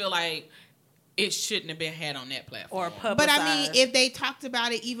 I just feel like it shouldn't have been had on that platform. Or publicized. But I mean, if they talked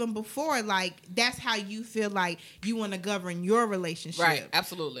about it even before, like that's how you feel like you want to govern your relationship, Right,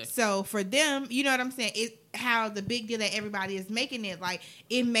 absolutely. So for them, you know what I'm saying? It's how the big deal that everybody is making it, like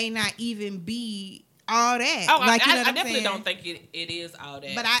it may not even be all that. Oh, like, you know I what I'm definitely saying? don't think it is all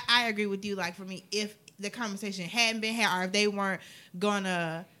that. But I agree with you. Like for me, if the conversation hadn't been had, or if they weren't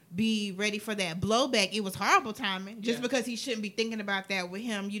gonna be ready for that blowback, it was horrible timing. Just because he shouldn't be thinking about that with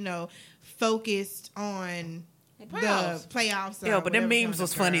him, focused on playoffs. Yeah, but them memes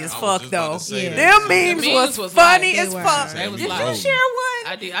was funny as I was fuck just about though. to say Yeah. that. Them too. memes was like- funny as They were. fuck. They was Did like- you share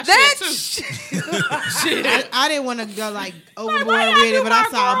one? I did. I That shared too. I didn't want to go like overboard why y'all with it, do but I my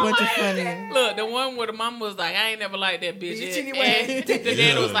saw a girl bunch of like funny. Look, the one where the mom was like, I ain't never liked that bitch. Bitch And- anyway. and the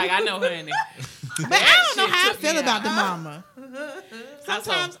dad was like, I know, honey. But I don't know shit how I took me feel about out. the mama. How so?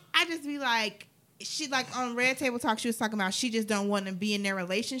 Sometimes I just be like, she like on Red Table Talk, she was talking about she just don't want to be in their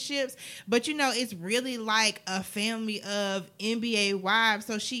relationships. But you know, it's really like a family of NBA wives,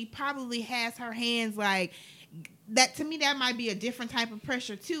 so she probably has her hands like that. To me, that might be a different type of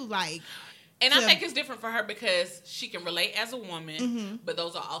pressure too. Like, And I to- think it's different for her because she can relate as a woman, but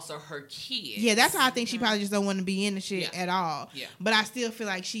those are also her kids. yeah, that's how I think she probably just don't want to be in the shit Yeah. at all. Yeah. But I still feel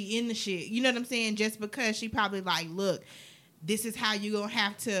like she in the shit. You know what I'm saying? Just because she probably like, look, this is how you gonna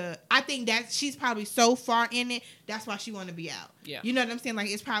have to. I think that she's probably so far in it. That's why she want to be out. Yeah. You know what I'm saying? Like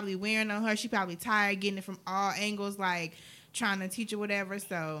it's probably wearing on her. She probably tired getting it from all angles, like trying to teach or whatever.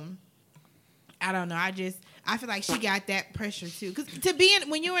 So I don't know. I feel like she got that pressure too. Because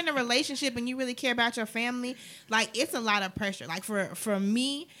when you're in a relationship and you really care about your family, like it's a lot of pressure. Like for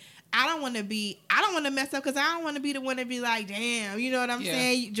me, I don't want to mess up because I don't want to be the one to be like, damn, you know what I'm Yeah.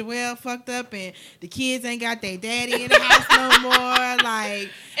 saying? Joelle fucked up and the kids ain't got their daddy in the house no more. Like,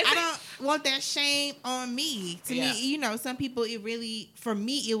 I don't want that shame on me. To Yeah. me, you know, some people, for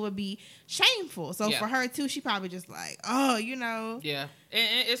me, it would be shameful. So Yeah. for her too, she probably just like, oh, you know. Yeah.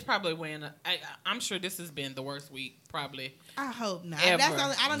 And it's probably when, I'm sure this has been the worst week, probably. I hope not. Ever.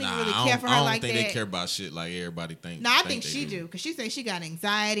 I don't even really I care don't- for I her don't like think that. they care about shit like everybody think. No, I think she do because she said she got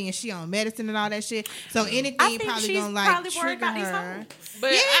anxiety and she on medicine and all that shit. So anything I think probably she's gonna like probably worried trigger about these her. hoes.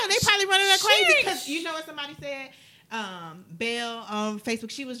 But Yeah, they probably running that crazy Sheesh. because you know what somebody said. Belle on Facebook,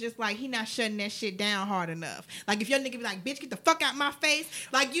 she was just like, he not shutting that shit down hard enough. Like if your nigga be like, bitch, get the fuck out my face.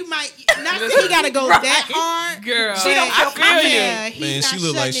 Like you might not say he gotta go that hard. Girl, She don't feel I feel you. Yeah, he's Man, she not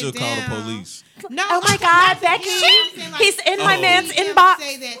look like shutting she'll it call the down. police. No, Oh my not God, to Becky. him. I'm saying, like, He's in my Oh. man's he inbox.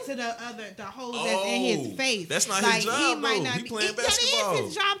 say that to the hoes that's in his Oh, face. that's not his like, job, He might though. not He be. playing That basketball. is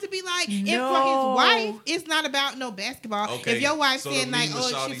his job to be like. And No. for his wife, it's not about no basketball. Okay. If your wife so saying the like, meme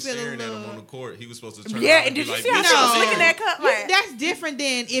was oh, she Shawty feel a staring at him on the little. court. He was supposed to turn Yeah, around and did be you like, see how "Bitch, she was I'm flicking in." that cup? Like, That's different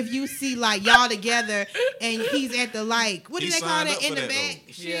than if you see like y'all together and he's at the like what do He they call signed that up in for the that, back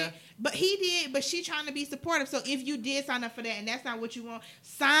though. shit. Yeah. But he did, but she trying to be supportive. So if you did sign up for that and that's not what you want,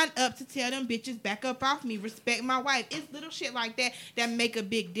 sign up to tell them bitches back up off me, respect my wife. It's little shit like that that make a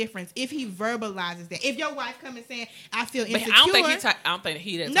big difference. If he verbalizes that, if your wife come and saying, "I feel But insecure," I don't think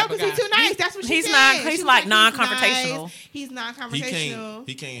he that no, type of because guy. he's too nice. That's what she he's said. not- She he's was like he's non-confrontational. nice. He's He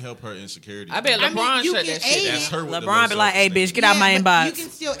non-confrontational. can't help her insecurity. I bet I mean, LeBron you shut can that shit aid down. That's her. with the LeBron low be like, "Hey, self-esteem. bitch, get out my but inbox." You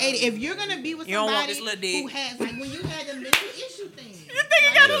can still aid it. If you're gonna be with You don't want somebody this little dick. who has like when you had the mental issue thing. You think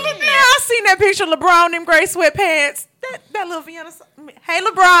you got a little? Yeah, I seen that picture of LeBron in them gray sweatpants. That little Vienna. Hey,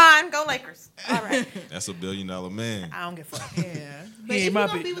 LeBron, go Lakers. All right. That's $1 billion man. I don't give a fuck. Yeah, but He if my you're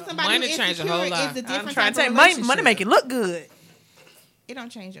gonna bitch. be with somebody Money who's change a insecure, whole lot. it's a I'm different trying type to tell of you, money relationship. make it look good. It don't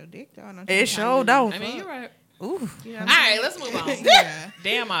change your dick though. It sure don't. I mean, you're right. Ooh. You know All what I'm right, let's move on. saying? Yeah.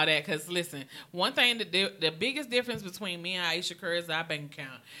 Damn all that, because listen, one thing, the biggest difference between me and Aisha Curry is our bank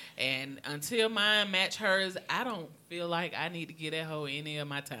account. And until mine match hers, I don't feel like I need to give that hoe any of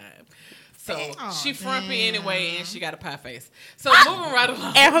my time. So Oh, she frumpy damn. anyway, and she got a pie face. So moving right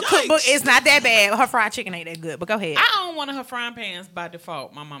along. And her cookbook is not that bad. Her fried chicken ain't that good. But go ahead. I own one of her frying pans by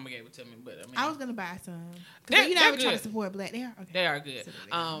default. My mama gave it to me, but I mean, I was gonna buy some. They're- You know, I they're would try to good. support black. They are okay. they are good. So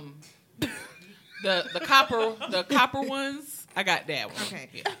The copper ones, I got that one. Okay.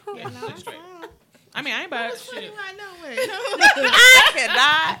 Yeah, No, they're that's straight. fine. I mean, I ain't buying What's funny shit. right now? I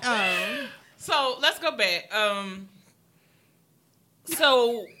cannot. So let's go back.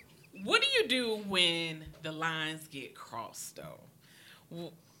 So what do you do when the lines get crossed,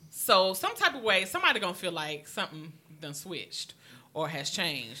 though? So some type of way, somebody gonna feel like something done switched or has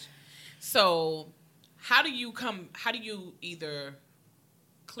changed. So how do you either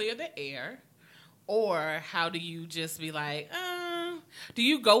clear the air, or how do you just be like, do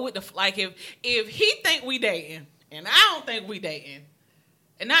you go with the like if he think we dating and I don't think we dating,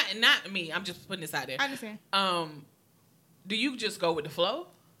 and not me, I'm just putting this out there. I understand. Do you just go with the flow?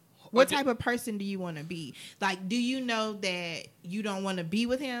 What type of person do you want to be? Like, do you know that you don't want to be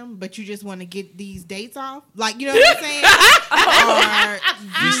with him, but you just want to get these dates off? Like, you know what I'm saying?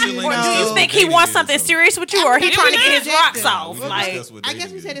 We still ain't Or do discussed you what think he dating wants is, something though. serious with you, or he Yeah, trying to we get his did rocks that. off? We Like, discussed what I guess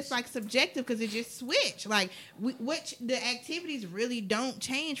dating we said is. it's like subjective because it just switched. Like, which the activities really don't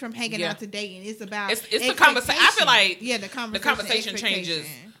change from hanging Yeah. out to dating. It's about It's the conversation. I feel like the the conversation, conversation expectation. changes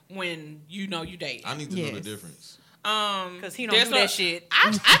when you know you date. I need to know the Yes. difference. Because he don't do that shit.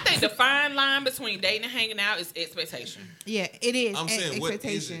 I think the fine line between dating and hanging out is expectation. Yeah, it is. I'm saying, what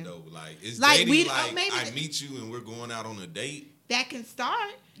is it though? Like, is Like, dating we- like maybe I meet you and we're going out on a date that can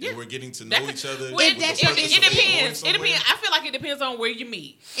start. and we're getting to know each other? Well, with the it purpose of going depends. It somewhere? depends. I feel like it depends on where you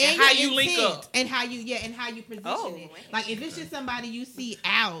meet and your how you link intent, up. and how you position it. Like if it's just somebody you see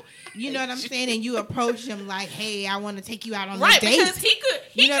out, you know what I'm saying, and you approach them like, "Hey, I want to take you out on Right, a date." because he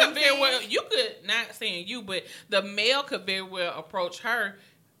You know what could I'm very saying? well, you could, not saying you, but the male could very well approach her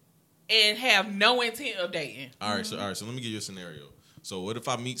and have no intent of dating. All right, so let me give you a scenario. So what if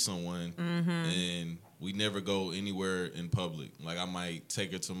I meet someone and we never go anywhere in public? Like I might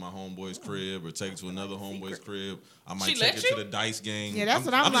take her to my homeboy's crib or take her to another homeboy's crib. I might She take let her you? to the dice game. Yeah, that's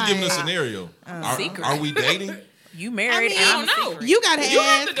what I'm just giving a like. scenario. Secret. Are we dating? You married? I and don't I'm a know. secret. You gotta You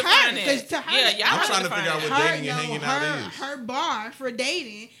have ask to define her, it. 'cause to her, Yeah, y'all I'm have trying to to figure out define what it. dating and hanging out is. her bar for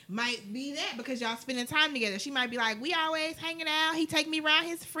dating might be that because y'all spending time together. She might be like, we always hanging out. He take me around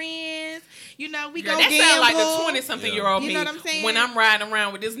his friends. You know, we Girl, go that gamble. sound like a 20-something-year-old You me know what I'm saying? when I'm riding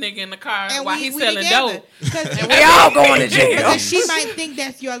around with this nigga in the car And while we he's selling together. dope. Because We all going to jail. because she might think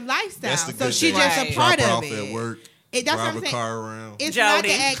that's your lifestyle. That's the So good she's thing. just Right. a part Drop her of off it. at work. That's drive what I'm a saying. car around. It's Jody. not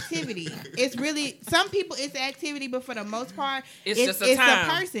the activity. It's really some people. It's the activity, but for the most part, It's just a time.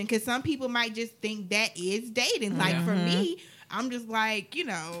 the person. Because some people might just think that is dating. Like for me, I'm just like, you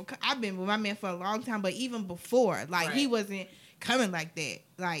know, I've been with my man for a long time, but even before, like he Right. wasn't coming like that.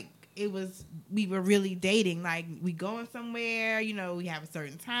 Like it was, we were really dating. Like we going somewhere, you know, we have a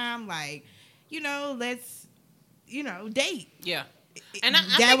certain time. Like, you know, let's, you know, date. Yeah. And I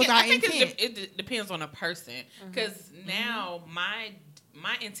That think, was it, our I think intent. it depends on a person because now my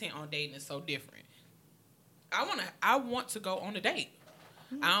intent on dating is so different. I want to go on a date.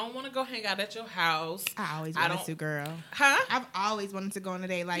 I don't want to go hang out at your house. I always I wanted don't- to, girl. Huh? I've always wanted to go on a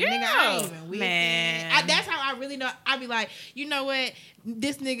date. Like, Yeah. nigga, I ain't even with Man. that. That's how I really know. I be like, you know what?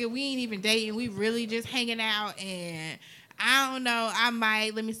 This nigga, we ain't even dating. We really just hanging out. And I don't know. I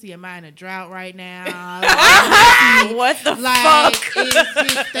might, let me see, am I in a drought right now? What the Like, fuck? is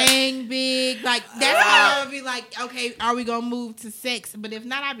this thing big? Like, that's how I'll be like, okay, are we going to move to sex? But if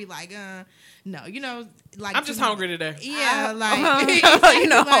not, I'd be like, no. You know, like. I'm just hungry today. Yeah, like. You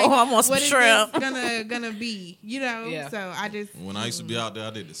know, I want some what is shrimp. this gonna be? You know? Yeah. So I just. When I used to be out there,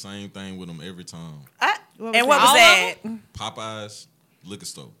 I did the same thing with them every time. And what was All that? Popeyes, liquor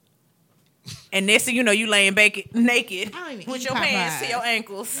store. And next thing you know, you laying naked I don't even with eat your pants to Popeyes. your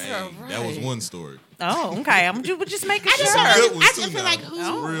ankles. Hey, that was one story. Oh, okay. I'm just making I just, sure. Some good ones I too just feel now. like who,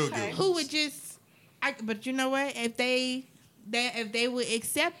 Some real okay. good who ones. would just. But you know what? If they would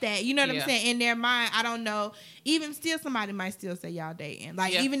accept that, you know what Yeah. I'm saying, in their mind, I don't know. Even still, somebody might still say y'all dating.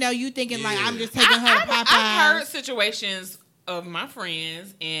 Like Yeah. even though you thinking like Yeah. I'm just taking her to Popeyes. I've heard situations of my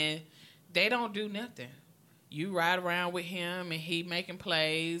friends and they don't do nothing. You ride around with him and he making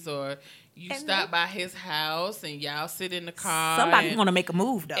plays, or you And stop by his house and y'all sit in the car. Somebody and, want to make a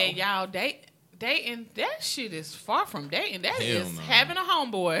move though. and y'all dating. That shit is far from dating. That Hell is no. having a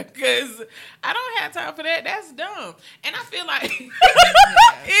homeboy. Because I don't have time for that. That's dumb. And I feel like it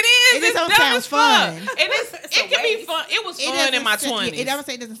is. It just It's don't dumb sound as fuck. fun. It can be fun. It was fun in my 20s. It doesn't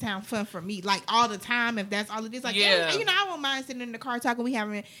say it doesn't sound fun for me. Like all the time, if that's all it is. Like Yeah. you know, I won't mind sitting in the car talking. We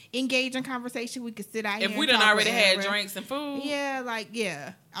having engaging conversation. We could sit out here. If we and done talk already had forever. drinks and food. Yeah, like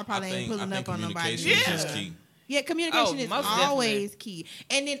yeah. I probably ain't pulling up on nobody. communication Yeah. is just key. Yeah, communication Oh, is most always key.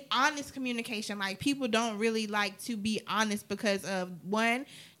 And then honest communication. Like people don't really like to be honest because of one,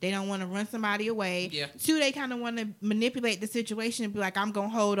 they don't want to run somebody away. Yeah. Two, they kind of want to manipulate the situation and be like, I'm gonna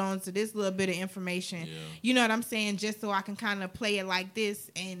hold on to this little bit of information. Yeah. You know what I'm saying? Just so I can kind of play it like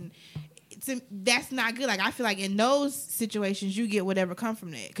this, and that's not good. Like I feel like in those situations, you get whatever come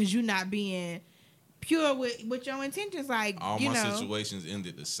from that because you're not being pure with your intentions. Like All you my know. situations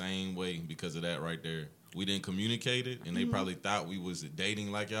ended the same way because of that right there. We didn't communicate it, and Mm-hmm. they probably thought we was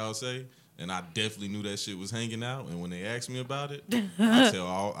dating, like y'all say. And I definitely knew that shit was hanging out. And when they asked me about it,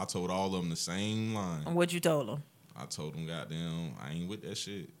 I told all of them the same line. What you told them? I told them, goddamn, I ain't with that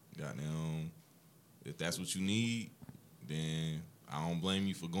shit. Goddamn, if that's what you need, then I don't blame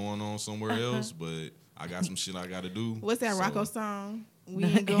you for going on somewhere else. But I got some shit I got to do. What's that So- Rocco song? We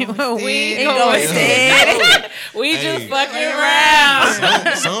ain't going We ain't steady. going steady. We Hey. just fucking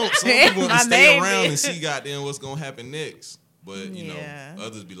around. Some people want My to stay baby. around and see goddamn what's gonna happen next. But you Yeah. know,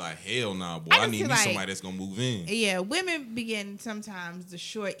 others be like, hell nah, boy. I I just need feel me like- somebody that's gonna move in. Yeah, women begin sometimes the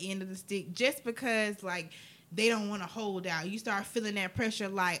short end of the stick just because like they don't want to hold out. You start feeling that pressure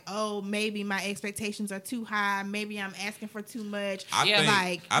like, oh, maybe my expectations are too high. Maybe I'm asking for too much. I Yeah. think,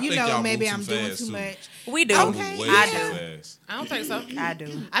 Like, I you think know, y'all maybe move I'm too doing fast, too too. much. We do. Y'all Okay, move way yeah. too fast. I don't think so. I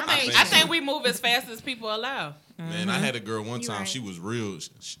do. I think think so. we move as fast as people allow. Man, I had a girl one You time. right. She was real.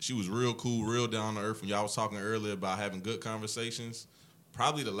 She was real cool, real down to earth. When y'all was talking earlier about having good conversations,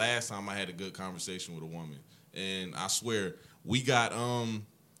 probably the last time I had a good conversation with a woman. And I swear, we got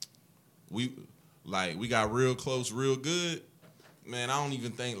we got real close, real good. Man, I don't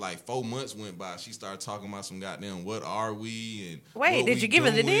even think like 4 months went by. She started talking about some goddamn what are we and Wait, what did we you give her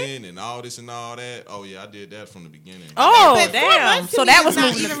the dick? doing and all this and all that. Oh yeah, I did that from the beginning. Oh, But 4 damn. months to So me that is was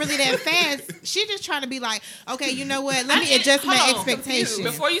not moving. even really that fast. She just trying to be like, okay, you know what? Let me adjust my Hold on. expectations.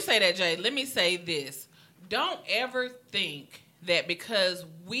 Before you say that, Jay, let me say this. Don't ever think that because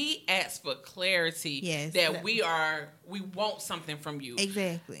we ask for clarity Yes. that we want something from you.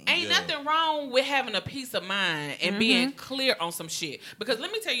 Exactly. Ain't Yeah. nothing wrong with having a peace of mind and being clear on some shit. Because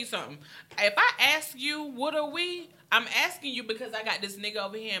let me tell you something. If I ask you, what are we? I'm asking you because I got this nigga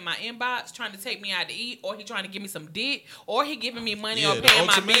over here in my inbox trying to take me out to eat, or he trying to give me some dick, or he giving me money Yeah, or the paying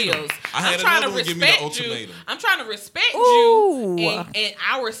my ultimatum. bills. I had I'm trying to another one give me the respect you. ultimatum. I'm trying to respect Ooh. you in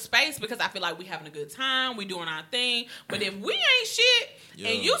our space because I feel like we having a good time, we doing our thing. But if we ain't shit Yeah.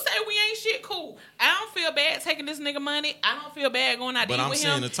 and you say we ain't shit, cool. I don't feel bad taking this nigga money. I don't feel bad going out to But eat I'm with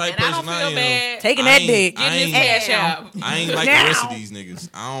saying him. the type and I don't person I feel am, bad Taking I that ain't- dick. I getting his ain't- cash Damn. out. I ain't like the rest of Now. these niggas.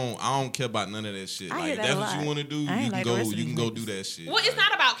 I don't care about none of that shit. I Like hear if that that's a what you lot. want to do, I you ain't can like the go. rest of You these can go niggas. do that shit. Well, it's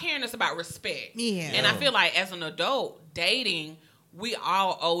not about caring, it's about respect. Yeah. And I feel like as an adult, dating, we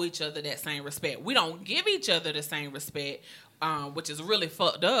all owe each other that same respect. We don't give each other the same respect, which is really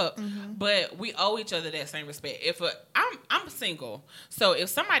fucked up, but we owe each other that same respect. I'm single, so if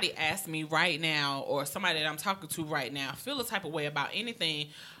somebody asks me right now, or somebody that I'm talking to right now, feel a type of way about anything,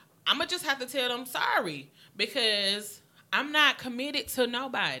 I'm going to just have to tell them sorry, because I'm not committed to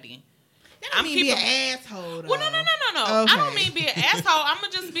nobody. That don't I'm mean be an keeping- asshole. Though. Well, no. Okay. I don't mean be an asshole. I'm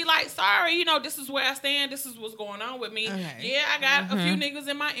gonna just be like, sorry, this is where I stand. This is what's going on with me. Okay. Yeah, I got a few niggas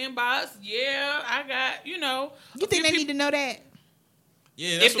in my inbox. Yeah, I got, You a think few they need to know that?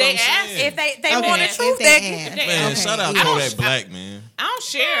 Yeah, that's If what they I'm ask- saying. If they Okay, want the if truth, they they ask. they Man, ask. shout out yeah. Kodak Black, man. I don't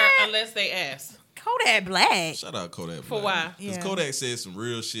share unless they ask. Kodak Black. Shout out Kodak For Black. why? Because Yeah. Kodak said some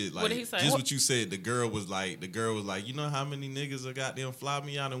real shit. Like, What did he say? just what you said. The girl was like, you know how many niggas are goddamn fly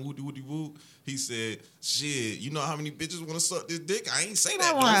me out and woody woody woo? He said, shit, you know how many bitches want to suck this dick? I ain't say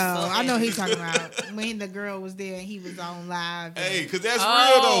that. Oh, though. I know he's talking about when the girl was there and he was on live. Hey, because that's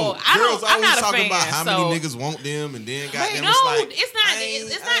Oh, real though. Girls I'm always not a talking about fan, how so- many niggas want them, and then goddamn, No, it's like it's not. I ain't-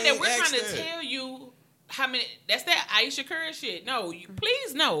 It's I not that ain't we're asked trying to that. tell you how many. That's that Aisha Curry shit. No,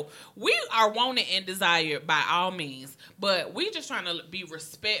 please no. We are wanted and desired by all means, but we just trying to be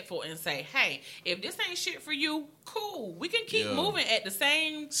respectful and say, hey, if this ain't shit for you, cool. We can keep Yeah. moving at the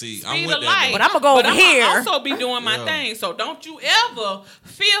same See, I'm speed with of that, light. though. But I'ma go over I'ma here. also be doing my Yeah. thing. So don't you ever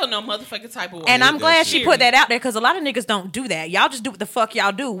feel no motherfucking type of way. And I'm that glad shit. she put that out there because a lot of niggas don't do that. Y'all just do what the fuck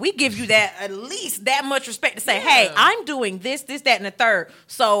y'all do. We give you that at least that much respect to say, Yeah. hey, I'm doing this, that, and the third.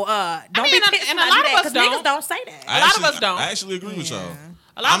 So don't mean, be pissed and when a I lot do of that us because niggas don't. don't say that. I lot of actually- us don't. I actually agree with y'all.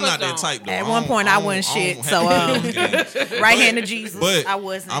 A lot I'm of us not that don't. type though. At one point, I wasn't shit, don't so, have to play those games. Right hand to Jesus. But I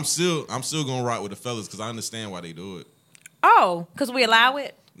wasn't. I'm still gonna rock with the fellas because I understand why they do it. Oh, because we allow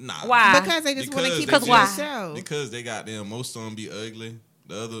it? Nah, Why? Because they just want to Because keep they it to the just- show. Because they got them. Most of them be ugly.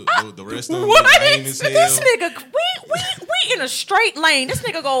 The rest of them What? be lame as hell. This nigga, we in a straight lane. This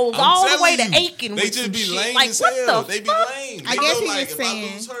nigga goes I'm all the way to telling you, Aiken. They with just some be shit. lame Like, as what hell. the They be fuck? lame. I They guess know, he like, was if saying-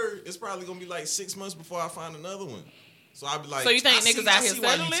 I lose her, it's probably gonna be like 6 months before I find another one. So I'd be like, So you think I see, niggas out I here see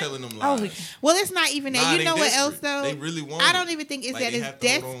why you settling? telling them Oh, lies. Well, it's not even that. Nah, You they know what else desperate. though? They really want I it. don't even think it's Like, that they it's have to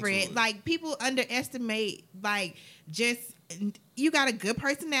hold on to desperate. it. Like people underestimate like just you got a good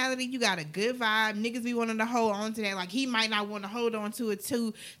personality, you got a good vibe. Niggas be wanting to hold on to that. Like he might not want to hold on to it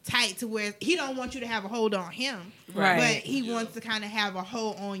too tight to where he don't want you to have a hold on him. Right. But he wants to kind of have a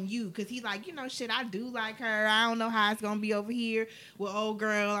hold on you because he's like, shit, I do like her. I don't know how it's gonna be over here with old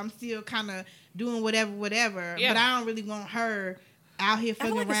girl. I'm still kind of doing whatever. Yeah. But I don't really want her out here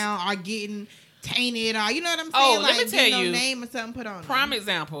fucking like it's- around or getting tainted or you know what I'm saying? Oh, like, let me tell get no you. name or something put on Prime it.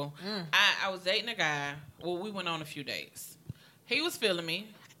 example. I was dating a guy. Well, we went on a few dates. He was feeling me.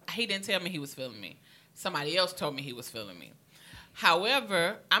 He didn't tell me he was feeling me. Somebody else told me he was feeling me.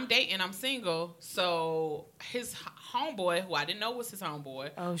 However, I'm dating. I'm single. So his homeboy, who I didn't know was his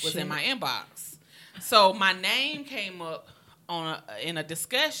homeboy, was shit. in my inbox. So my name came up in a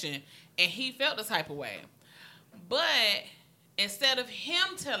discussion, and he felt the type of way. But instead of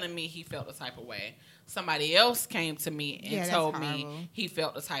him telling me he felt the type of way, somebody else came to me and Yeah, that's told horrible. me he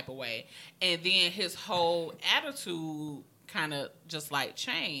felt the type of way. And then his whole attitude kind of just like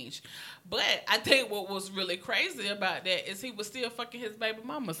changed. But I think what was really crazy about that is he was still fucking his baby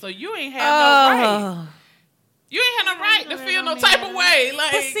mama. So you ain't had no right. You ain't had no right to feel no type of way.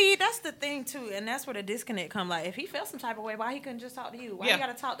 Like, But see, that's the thing too, and that's where the disconnect come. Like, if he felt some type of way, why he couldn't just talk to you? Why you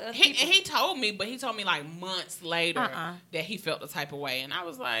gotta talk to other people? And he told me, but he told me like months later that he felt the type of way, and I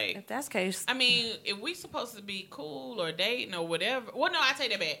was like, if that's the case, I mean, if we supposed to be cool or dating or whatever. Well, no, I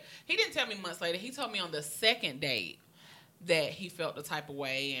take that back. He didn't tell me months later. He told me on the second date that he felt the type of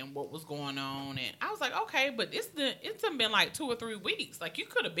way and what was going on, and I was like, okay, but it's done been like 2 or 3 weeks. Like, you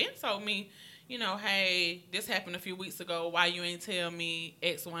could have been told me, you know, hey, this happened a few weeks ago. Why you ain't tell me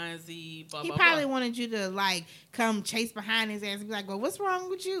X, Y, and Z? Blah, He blah, probably blah. wanted you to like come chase behind his ass and be like, "Well, what's wrong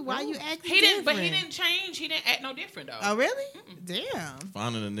with you? Why you acting?" He didn't, but different?" he didn't change. He didn't act no different though. Oh, really? Damn.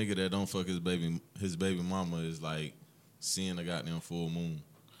 Finding a nigga that don't fuck his baby mama is like seeing a goddamn full moon.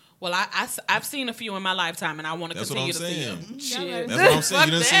 Well, I've seen a few in my lifetime, and I want to That's what continue I'm to see saying. them. Shit. That's what I'm saying.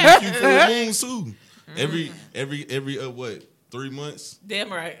 You done seen Fuck a few that. full moons too. Every what? 3 months? Damn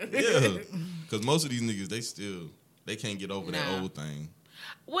right. Yeah. Because most of these niggas, they can't get over that old thing.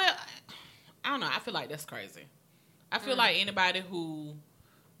 Well, I don't know. I feel like that's crazy. I feel like anybody who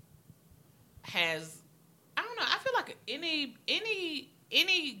has, I don't know. I feel like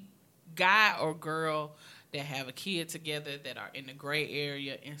any guy or girl that have a kid together that are in the gray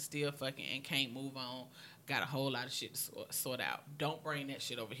area and still fucking and can't move on got a whole lot of shit to sort out. Don't bring that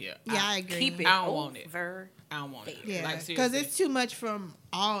shit over here. Yeah, I agree. keep it. I don't want it. over. I don't want it. Yeah, Like, because seriously. it's too much from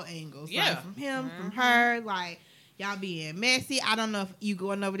all angles. Yeah. Like from him, from her. Like, y'all being messy. I don't know if you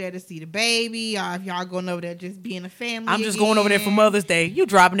going over there to see the baby or if y'all going over there just being a family. I'm just going over there for again. Mother's Day. You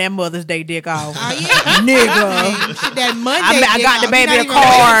dropping that Mother's Day dick off. Oh, yeah. Nigga. Shit, that Monday. I dick got off. the You baby not a even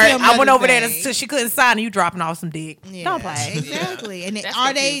card. waiting till I went over Mother's there Day. so she couldn't sign, and you dropping off some dick. Yeah, Don't play. Exactly. And then, That's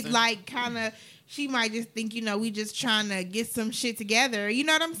are they confusing. like kind of? She might just think, you know, we just trying to get some shit together. You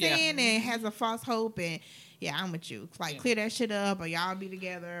know what I'm Yeah. saying? And has a false hope. And yeah, I'm with you. Like, clear that shit up, or y'all be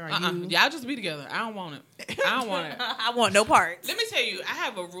together, or you. Y'all just be together. I don't want it. I don't want it. I want no parts. Let me tell you, I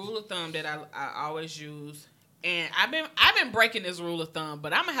have a rule of thumb that I always use, and I've been breaking this rule of thumb,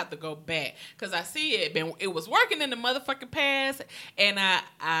 but I'm gonna have to go back because I see it was working in the motherfucking past, and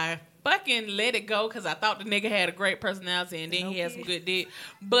I fucking let it go because I thought the nigga had a great personality and then he had some good dick.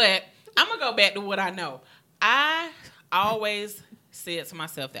 But I'm gonna go back to what I know. I always said to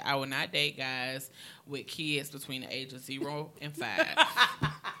myself that I would not date guys with kids between the age of 0 and 5.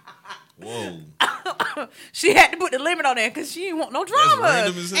 Whoa. She had to put the limit on that because she didn't want no That's drama.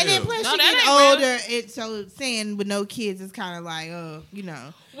 random as hell. And then plus No, she that get ain't older, so saying with no kids is kind of like, you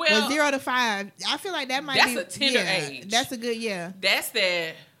know. Well, but 0 to 5, I feel like that might that's be a tender yeah, age. That's a good That's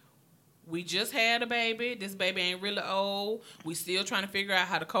that. We just had a baby. This baby ain't really old. We still trying to figure out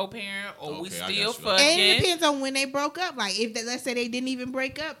how to co-parent, or we Okay, I still got you. fucking. And it depends on when they broke up. Like, if let's say they didn't even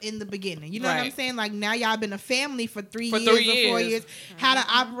break up in the beginning. You know what I'm Right. saying? Like, now y'all been a family for 3 For years 3 or 4 years. years. How to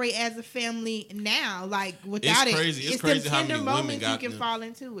operate as a family now. Like, without It's it. crazy. It's It's crazy them how tender many women moments you got can them. fall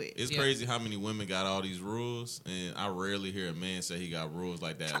into it. It's Yeah. crazy how many women got all these rules, and I rarely hear a man say he got rules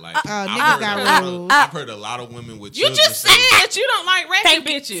like that. Like, niggas got rules. I've heard a lot of women with You children just say, said that you don't like ratchet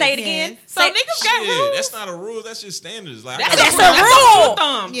bitches. Say it again. Yes. So niggas got "Shit, rules. that's not a rule. That's just standards." Like, That's That's a a rule. rule of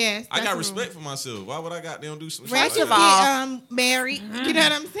thumb. Yes. I that's got a respect rule. for myself. Why would I got them do some shit Ratchets like of all- that? get married. You know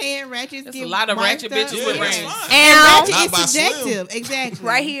what I'm saying? Ratchets There's get a lot of wiped ratchet up. bitches Yeah, with that's rings. fine. And And ratchet Not is by Slim. subjective. Exactly.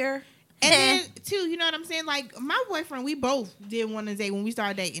 right here. And then too, you know what I'm saying? Like my boyfriend, we both didn't want to date when we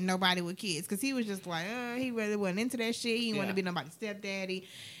started dating nobody with kids because he was just like, he really wasn't into that shit. He didn't want Yeah. to be nobody's stepdaddy.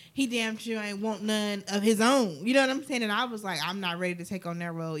 He damn sure ain't want none of his own. You know what I'm saying? And I was like, I'm not ready to take on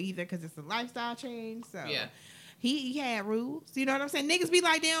that role either because it's a lifestyle change. So Yeah. he had rules. You know what I'm saying? Niggas be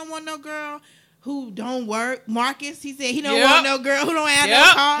like, they don't want no girl who don't work. Marcus, he said he don't Yep. want no girl who don't have no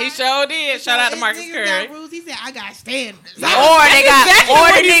Yep, car. he sure did. Shout out to His Marcus niggas Curry. got rules. He said, I got standards. Or they got, exactly or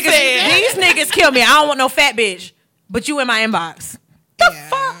what the he niggas. said. These niggas kill me. I don't want no fat bitch, but you in my inbox. Yeah.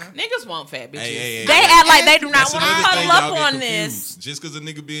 Niggas want fat bitches. Hey, They act like they do not That's want to another thing cuddle y'all up get on this. confused. Just because a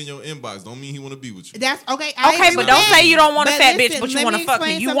nigga be in your inbox don't mean he want to be with you. That's okay. I Okay, agree but with don't that. say you don't want a But fat listen, bitch, but you let want to fuck me.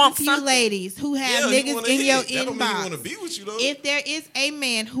 explain You something want to something. you ladies who have Yeah, he niggas wanna in hit. your That don't mean he want to inbox. be with you though. If there is a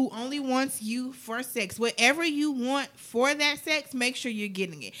man who only wants you for sex, whatever you want for that sex, make sure you're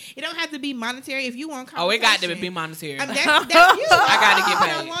getting it. It don't have to be monetary. If you want Oh, it got to conversation, be monetary. I mean, that's you. I gotta get Some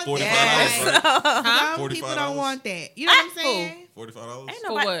paid. don't want $45, that. right? Some people $45? don't want that. You know what I'm saying? $45. Ain't For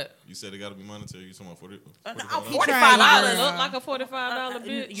nobody- what? You said it got to be monetary. You talking about $45? He $45. tried, I girl. look like a $45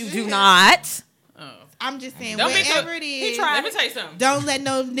 bitch. You do not. Oh. I'm just saying, Don't be whatever it is, Let me tell you something. don't let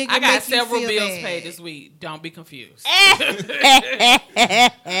no nigga I got make several you feel bills bad. paid this week. Don't be confused.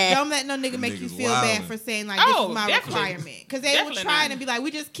 Don't let no nigga make you niggas feel bad wildin'. for saying like Oh, this is my definitely. requirement, because they will Definitely try not. and be like,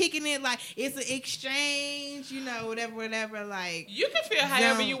 we just kicking it like it's an exchange, whatever. Like You can feel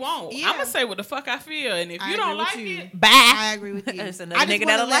however Don't. you want. Yeah. I'm gonna say what the fuck I feel, and if I you don't agree with like you. it, Bye. I agree with you. It's I another just nigga want to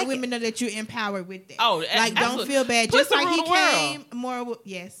that'll let like women know that you're empowered with that. Oh, like don't absolutely. feel bad. Put Just some like on he the world. came more.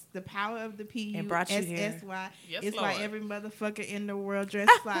 Yes, the power of the PUSSY. And brought you here. Yes, It's Lord. why every motherfucker in the world dress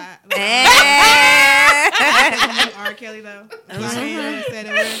fly. R. Kelly though. Said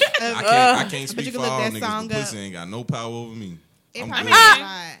it was. I can't But speak you for can look all that niggas, song but up. pussy ain't got no power over me. It I'm probably good. is a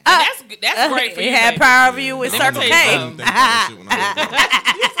lie. That's great for you. It had baby. power over you with Let me Circle tell you K. something. Think about that shit when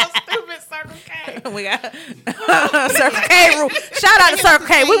I You so stupid, Circle K. We got Circle K rule. Shout out to Circle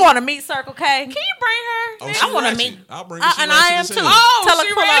K. We want to meet Circle K. Can you bring her? Oh, I wanna meet- I'll bring her. She and I ratchet am as too. hell. Oh, Tell her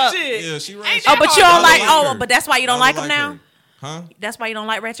she pull up. ratchet. Yeah, she Ain't ratchet. that Oh, but hard? you don't I like. her. Oh, but that's why you don't I like them now. her. Huh? That's why you don't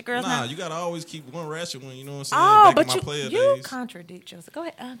like ratchet girls Nah, now. you gotta always keep one ratchet one. You know what I'm saying? Oh, Back but in my you player you days. contradict yourself. Go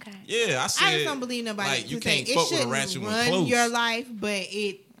ahead. Okay. Yeah, I said. I just don't believe nobody. Like, you to say can't it fuck with a shouldn't ratchet one run close. your life, but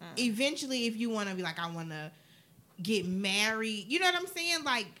it eventually, if you want to be like, I want to get married. You know what I'm saying?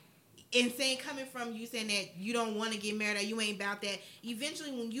 Like, and saying coming from you saying that you don't want to get married or you ain't about that. Eventually,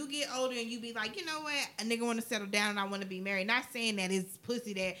 when you get older and you be like, you know what, a nigga want to settle down and I want to be married. Not saying that it's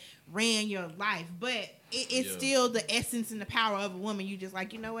pussy that ran your life, but it's Yeah. still the essence and the power of a woman. You just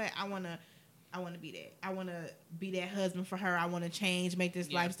like, you know what, I want to be that. I want to be that husband for her. I want to change, make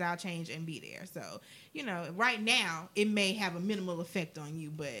this lifestyle change, and be there. So, right now, it may have a minimal effect on you,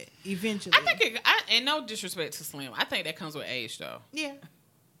 but eventually. I think and no disrespect to Slim, I think that comes with age, though. Yeah.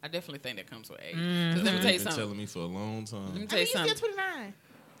 I definitely think that comes with age. 'Cause let me tell you You've been something. telling me for a long Let me time. tell you You're something. still 29.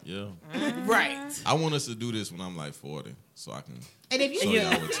 Yeah. Right. I want us to do this when I'm like 40, so I can And if you show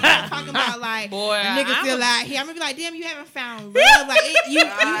start y'all what time talking it is. about like Boy, a nigga I'm still a- out here, I'm gonna be like, damn, you haven't found love. Like you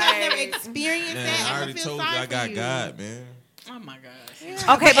have never experienced Man, that. I I'm already gonna feel told you sorry I for got you. God, man. Oh my gosh.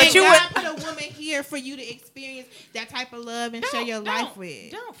 Yeah. Okay, but And you God would- put a woman here for you to experience that type of love and share your life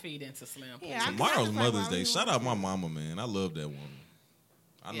with. Don't feed into Slim. Yeah, please. I'm Tomorrow's just like, Mother's why Day. would Shout you out want my mama, man. I love that woman.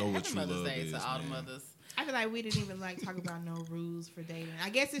 I know what Happy true Mother's love Day is, to all the man. mothers. I feel like we didn't even talk about no rules for dating. I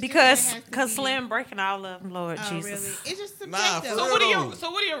guess it's Because just, it has to be- Slim breaking all of them, Lord Oh, Jesus. really? It's just Nah, subjective. for So real.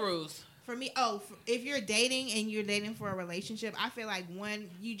 what are your rules? For me, if you're dating and you're dating for a relationship, I feel like one,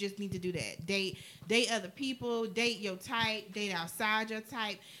 you just need to do that. Date other people, date your type, date outside your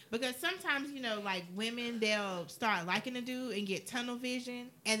type. Because sometimes, like women, they'll start liking a dude and get tunnel vision,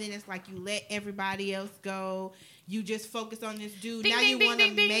 and then it's like you let everybody else go. You just focus on this dude. Ding, now ding, you ding, want to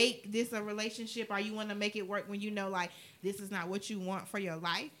ding, ding. make this a relationship, or you want to make it work when you know like this is not what you want for your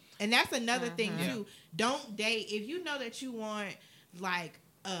life. And that's another thing too. Don't date if you know that you want like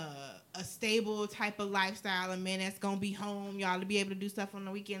a stable type of lifestyle, a man that's gonna be home, y'all to be able to do stuff on the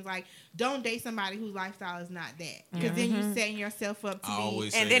weekends. Like, don't date somebody whose lifestyle is not that, because then you setting yourself up to I be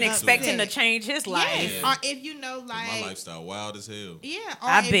always And say then that, expecting too. to change his life. yes. Yeah. Or if you know My like lifestyle wild as hell. yeah, or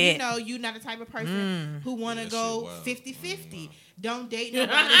I if bet. you know you're not the type of person who want to Yeah, that go shit wild. 50-50. Don't date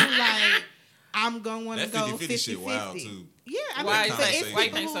nobody who like I'm gonna want to That go 50-50 shit wild 50-50. too. Yeah, I Why mean, you can't think? say Why you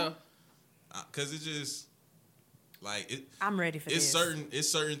that. think so? Cause it just like it. I'm ready for It's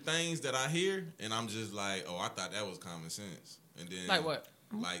this. certain things that I hear, and I'm just like, oh, I thought that was common sense. And then Like what?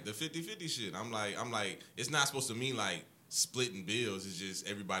 Like the 50-50 shit. I'm like, it's not supposed to mean like splitting bills. It's just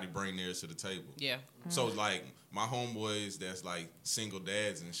everybody bring theirs to the table. Yeah. So like my homeboys that's like single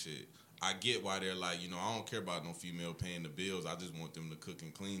dads and shit, I get why they're like, I don't care about no female paying the bills. I just want them to cook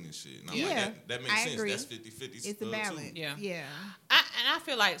and clean and shit. And I'm Yeah, like, that makes I sense. agree. That's 50-50. it's a balance. Too. Yeah. Yeah. And I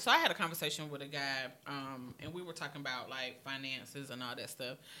feel like, so I had a conversation with a guy, and we were talking about like finances and all that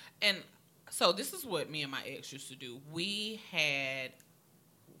stuff. And so this is what me and my ex used to do. We had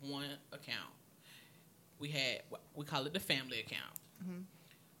one account. We call it the family account. Mm-hmm.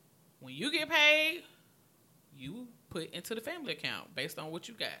 When you get paid, you put into the family account based on what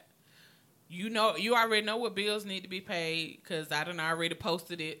you got. You already know what bills need to be paid because I done already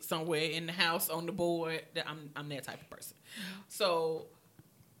posted it somewhere in the house on the board. That I'm that type of person. So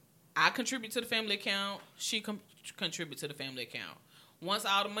I contribute to the family account. She contribute to the family account. Once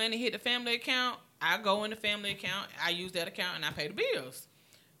all the money hit the family account, I go in the family account. I use that account and I pay the bills.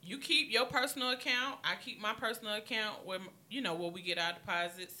 You keep your personal account. I keep my personal account where we get our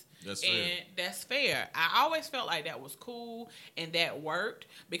deposits. That's fair. And that's fair. I always felt like that was cool and that worked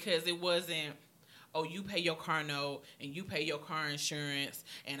because it wasn't, oh, you pay your car note and you pay your car insurance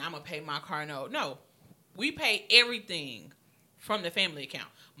and I'm going to pay my car note. No, we pay everything from the family account.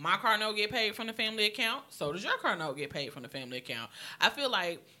 My car note get paid from the family account. So does your car note get paid from the family account. I feel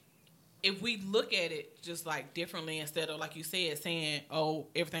like if we look at it just like differently instead of like you said saying, oh,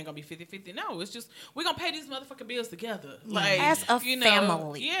 everything gonna be 50-50. No, it's just we're gonna pay these motherfucking bills together. Like As a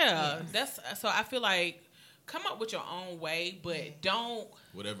family. Yeah. That's so I feel like come up with your own way, but don't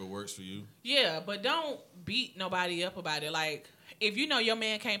Whatever works for you. Yeah, but don't beat nobody up about it. Like if you know your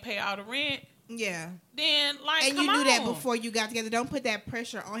man can't pay all the rent, Yeah. then like And come you knew that on. before you got together. Don't put that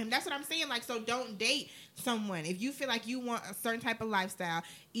pressure on him. That's what I'm saying. Like, so don't date someone. If you feel like you want a certain type of lifestyle,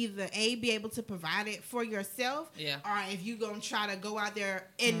 either A, be able to provide it for yourself, Yeah. or if you going to try to go out there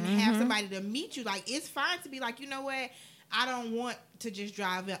and have somebody to meet you, like, it's fine to be like, you know what? I don't want to just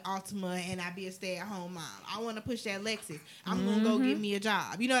drive an Altima and I be a stay-at-home mom. I want to push that Lexus. I'm going to go get me a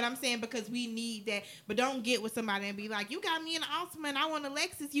job. You know what I'm saying? Because we need that. But don't get with somebody and be like, you got me an Altima and I want a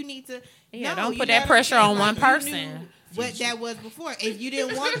Lexus. You need to. Yeah, No, don't you put know that what I'm pressure saying? on one you person. knew what that was before. If you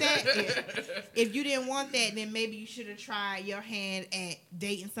didn't want that, if you didn't want that, then maybe you should have tried your hand at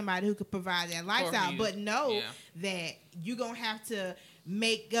dating somebody who could provide that lifestyle. you. But know Yeah. that you're going to have to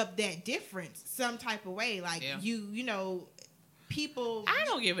make up that difference some type of way. Like, Yeah. you know, people. I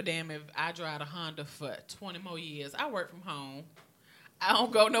don't give a damn if I drive a Honda for 20 more years. I work from home. I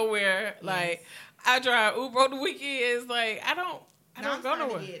don't go nowhere. Like I drive Uber on the weekends. Like I don't I'm go starting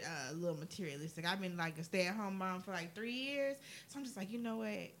nowhere. to get a little materialistic. I've been like a stay-at-home mom for like 3 years, so I'm just like, you know what?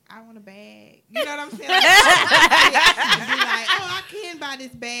 I want a bag. You know what I'm saying? Like, I'd be like, oh, I can buy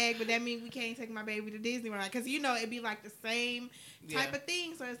this bag, but that means we can't take my baby to Disney World because you know it'd be like the same type of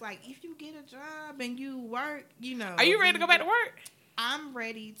thing. So it's like if you get a job and you work, you know. Are you ready to go back to work? I'm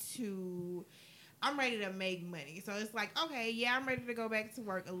ready to make money. So it's like, okay, yeah, I'm ready to go back to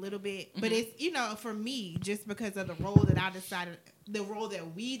work a little bit. But it's, you know, for me, just because of the role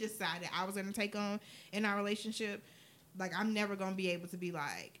that we decided I was going to take on in our relationship, like, I'm never going to be able to be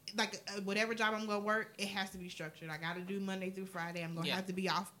like whatever job I'm going to work, it has to be structured. I got to do Monday through Friday. I'm going to have to be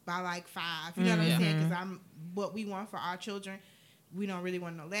off by like 5. You know what I'm saying? Because what we want for our children. We don't really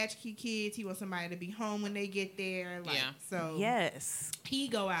want no latchkey kids. He wants somebody to be home when they get there. Like, so Yes. he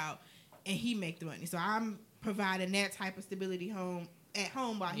go out and he make the money. So I'm providing that type of stability at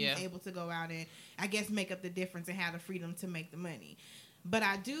home while he's able to go out and I guess make up the difference and have the freedom to make the money. But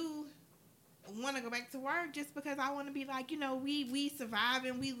I do want to go back to work just because I want to be like, you know, we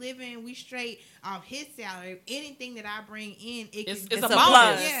surviving, we living, we straight off his salary. Anything that I bring in, It's a a bonus.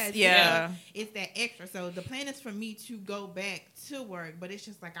 bonus. Yeah. It's that extra. So the plan is for me to go back to work, but it's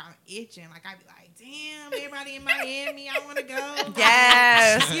just like I'm itching. Like I be like, damn, everybody in Miami, I want to go.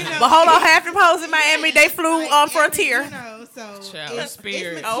 Yes. You know, But hold on, half them hoes in Miami, they flew on Frontier. You know, so Child, it's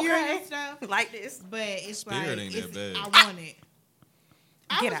Spirit. material Okay. stuff, Like this. but it's Spirit like ain't that bad. I want it.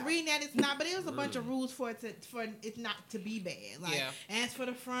 I Get was out. reading that it's not, but it was a bunch of rules for it not to be bad. Like ask for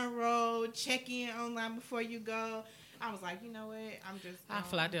the front row, check in online before you go. I was like, you know what? I'm just I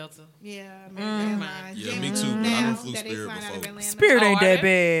fly Delta. Yeah, American Airlines. Yeah, Jet me Blue too, but I now done flew that they Spirit flying out of before. Atlanta. Spirit ain't Oh, that are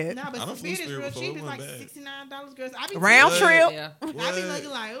bad. No, I but done flew Spirit is Spirit real before, cheap. it It's wasn't like bad. $69, girls. I be Round looking- trip. Yeah. I be What? looking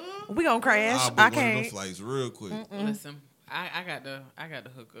like, ooh. We gonna crash. I'll I book one of them can't. flights real quick. Listen, I got the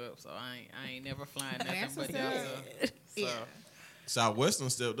hook up, so I ain't never flying nothing That's but what's up. Delta. So Yeah. Southwestern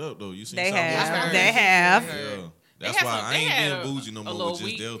stepped up though. You seen They Southwestern? have. heard. They have. Yeah. That's had why some- I they ain't had being bougie no a more little with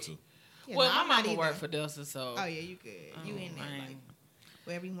just week. Delta. Yeah, well, no, my I'm not mama either. worked for Delta, so Oh yeah, you good. You in there, I like ain't-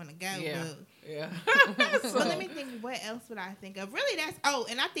 wherever you want to go. yeah, Boo. yeah. But let me think. What else would I think of? Really,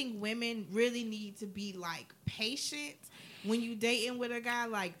 and I think women really need to be like patient when you dating with a guy.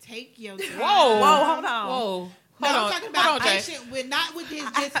 Like, take your time. Whoa, hold on. Whoa. No, Hold I'm on, talking hold about on, Jay. patient with not with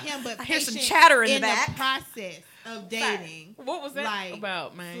just him, but I hear patient some chatter in the the back. process of dating. What was that Like,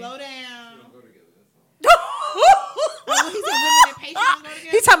 about, man? Slow down. Oh, he said women and patience don't go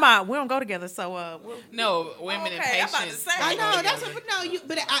together. He talking about we don't go together, so No, women and Okay, I'm about to patience. say. I don't go know that's together. what. No, you.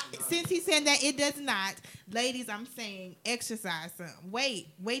 But since he said that it does not, ladies, I'm saying exercise some. Wait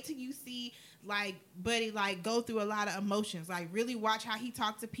till you see like Buddy like go through a lot of emotions. Like really watch how he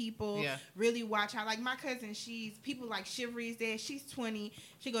talk to people. Yeah. Really watch how like my cousin. She's people like Shivery's there. She's 20.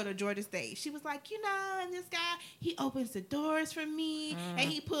 She go to Georgia State. She was like, you know, and this guy he opens the doors for me and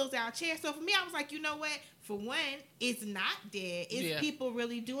he pulls out chairs. So for me, I was like, you know what? For one, it's not dead. It's people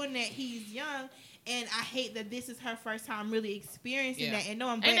really doing that. He's young. And I hate that this is her first time really experiencing that and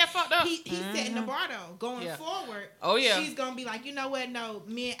knowing. But Ain't that fucked up? He's setting the bar though. Going forward. Oh, yeah. She's gonna be like, you know what? No,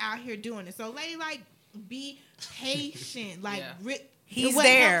 men out here doing it. So, lady, like, be patient. Like, he's what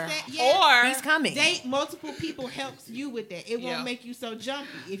there, helps that, or he's coming. date multiple people helps you with that. It Yeah. won't make you so jumpy.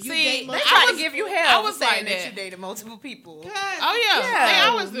 If you See, date They multiple, try I to was- give you I hell. was for saying like that that. you dated multiple people. Oh yeah, Yeah. they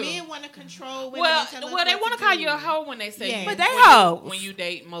always do. Men want to control women. Well, and tell us well, they what want to call do. you a hoe when they say, Yeah. you, But they when hoes. when you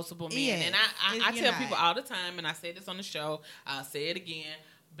date multiple men. Yeah. And I You're tell not. people all the time, and I say this on the show, I'll say it again.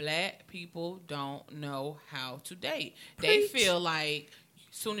 Black people don't know how to date. They feel like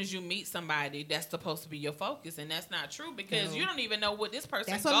soon as you meet somebody, that's supposed to be your focus, and that's not true because you don't even know what this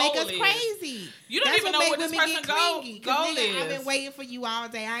person's goal is. That's what make us crazy. You don't even know what this person's goal is. I've been waiting for you all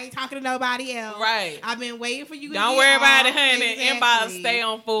day. I ain't talking to nobody else. Right. I've been waiting for you. Don't worry about it, honey. Inbox stay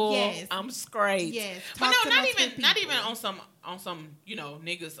on full. Yes. I'm straight. Yes. But no, not even on some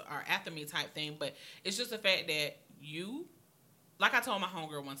niggas are after me type thing. But it's just the fact that you, like I told my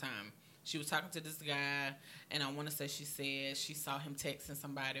homegirl one time. She was talking to this guy, and I want to say she said she saw him texting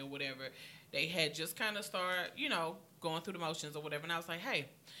somebody or whatever. They had just kind of started, going through the motions or whatever. And I was like, hey,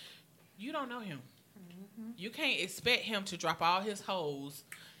 you don't know him. Mm-hmm. You can't expect him to drop all his hoes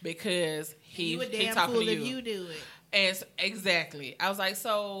because he talking to you. If you do it. And exactly. I was like,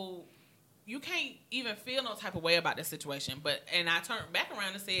 so you can't even feel no type of way about this situation. And I turned back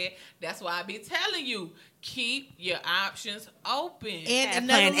around and said, that's why I be telling you, keep your options open. And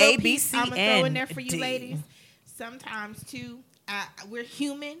another little piece I'm going to throw in there for you ladies. Sometimes, too, we're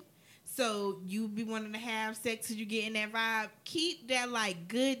human. So you be wanting to have sex because you get in that vibe. Keep that, like,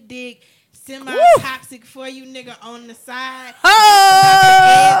 good dick, semi-toxic for you nigga on the side.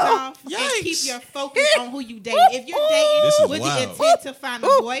 Oh! And keep your focus on who you date. If you're dating with the intent to find a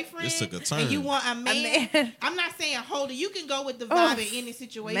boyfriend this took a turn. and you want a man, I'm not saying hold it. You can go with the vibe in any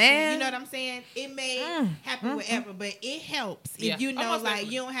situation. Man. You know what I'm saying? It may happen whatever, but it helps if you know, like,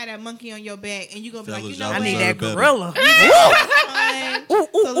 you don't have that monkey on your back and you're going to be like, you know what? I need that gorilla.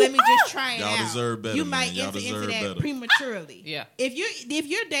 So let me just try it y'all out. Deserve better, you might man. enter into that prematurely. Yeah. If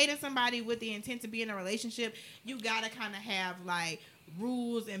you're dating somebody with the intent to be in a relationship, you gotta kind of have like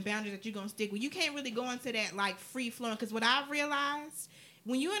rules and boundaries that you're gonna stick with. You can't really go into that like free flowing, because what I've realized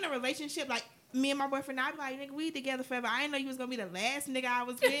when you're in a relationship, like me and my boyfriend, I'd be like, nigga, we together forever. I didn't know you was gonna be the last nigga I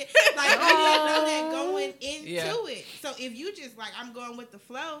was with. Like, I didn't know that going into it. So if you just like, I'm going with the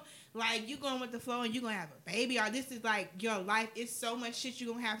flow, like you going with the flow and you're gonna have a baby, or this is like your life. It's so much shit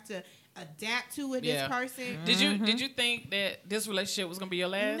you're gonna have to adapt to with this person. Did you think that this relationship was gonna be your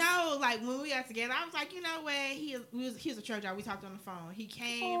last? No, like when we got together, I was like, you know what? He was a church guy. We talked on the phone. He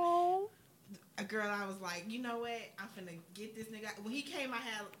came. Aww. A girl, I was like, you know what? I'm finna get this nigga. When he came, I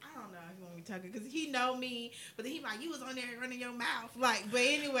don't know if you want me talking because he know me, but then he like, you was on there running your mouth, like. But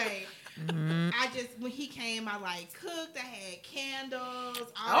anyway, when he came, I like cooked. I had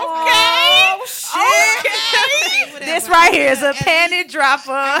candles. Oh shit! Okay. This right here is a panty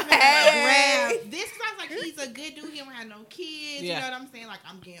dropper. Hey, this sounds like he's a good dude. He don't have no kids. Yeah. You know what I'm saying? Like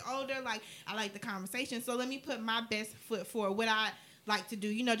I'm getting older. Like I like the conversation. So let me put my best foot forward. What I like to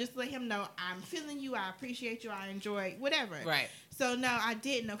do, just to let him know I'm feeling you, I appreciate you, I enjoy whatever. Right. So no, I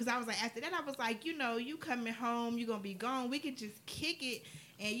didn't know, because I was like, after that I was like, you coming home, you gonna be gone, we could just kick it,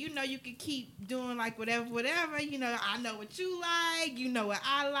 and you could keep doing like whatever, I know what you like, you know what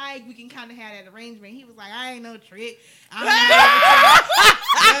I like, we can kind of have that arrangement. He was like, I ain't no trick,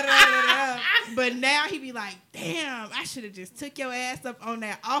 but now he be like, damn, I should have just took your ass up on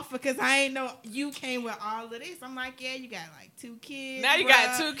that offer, because I ain't know you came with all of this. I'm like, yeah, you got like 2 kids. Now you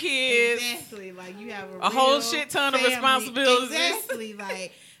got 2 kids. Exactly. Like you have a whole shit ton of responsibilities. Exactly.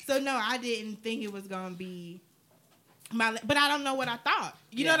 Like, so no, I didn't think it was gonna be but I don't know what I thought.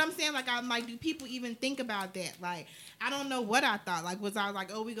 You know what I'm saying? Like, I'm like, do people even think about that? Like, I don't know what I thought. Like, was I like,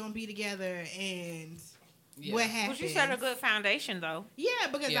 oh, we gonna be together and what happened? But you set a good foundation, though. Yeah,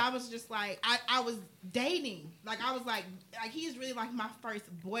 because I was just like, I was dating. Like, I was like he's really like my first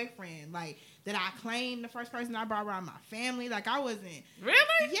boyfriend. Like, that I claimed the first person I brought around my family. Like, I wasn't.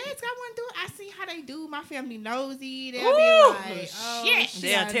 Really? Yes, I wouldn't do it. I see how they do. My family nosy. They'll be like, oh, shit.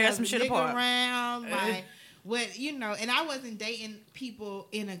 They'll tear some shit apart. Around, like, what, and I wasn't dating people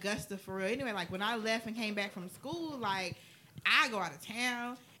in Augusta for real. Anyway, like, when I left and came back from school, like, I go out of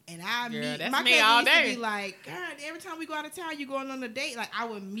town. And I meet my cousin all day. Used to be like, God, every time we go out of town, you going on a date. Like, I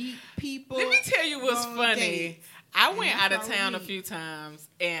would meet people. Let me tell you what's funny. Dates. I went out of town a few times,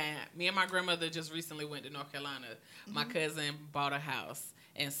 and me and my grandmother just recently went to North Carolina. Mm-hmm. My cousin bought a house,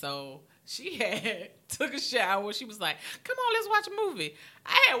 and so she took a shower. She was like, come on, let's watch a movie.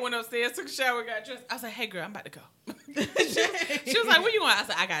 I went upstairs, took a shower, got dressed. I was like, hey, girl, I'm about to go. She was like, where you going? I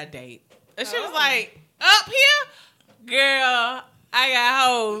said, I got a date. And she was like, up here? Girl, I got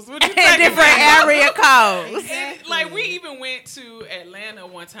hoes. What you different area codes. Exactly. Like, we even went to Atlanta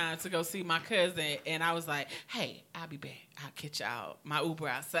one time to go see my cousin, and I was like, hey, I'll be back. I'll catch y'all. My Uber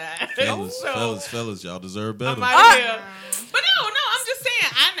outside. Fellas, y'all deserve better. But no, I'm just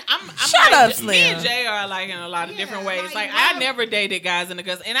saying. I'm Shut like, up, Slim. Me and Jay are like in a lot of different ways. Like, I never dated guys in the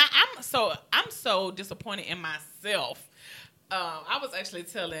guts, and I'm so disappointed in myself I was actually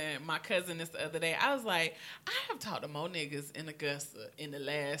telling my cousin this the other day. I was like, I have talked to more niggas in Augusta in the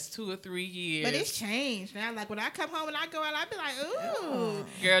last 2 or 3 years. But it's changed now. Like when I come home and I go out, I be like, ooh,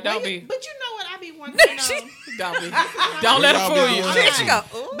 girl, don't be. But you know what? I be wanting to know. Don't be. Don't let her fool you. She go,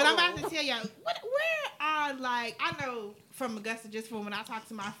 ooh. But I'm about to tell y'all, where are like I know from Augusta, just from when I talk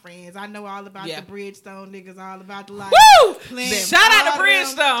to my friends, I know all about the Bridgestone niggas, all about the like. Woo! Plant, Shout out to all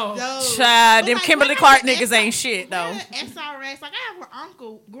Bridgestone. Child, them like, Kimberly what Clark are the niggas ain't shit though. SRS, like I have an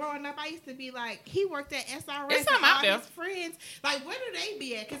uncle growing up. I used to be like, he worked at SRS. It's something and all out there. his friends, like, where do they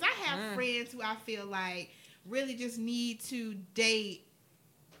be at? Because I have friends who I feel like really just need to date.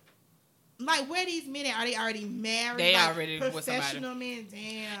 Like where these men at? Are they already married? They like, already with professional men.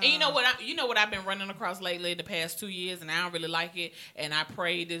 Damn. And you know what I've been running across lately the past 2 years, and I don't really like it. And I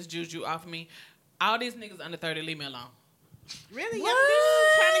pray this juju off of me. All these niggas under 30, leave me alone. Really? What? Young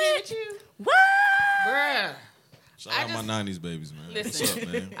dudes trying to get with you? What? Bruh. Shout out my 90s babies, man. Listen, What's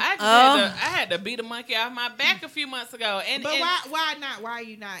up, man? I had to beat a monkey off my back a few months ago. But why not? Why are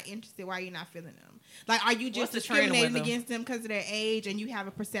you not interested? Why are you not feeling them? Like, are you just What's the trend with discriminating them? against them because of their age, and you have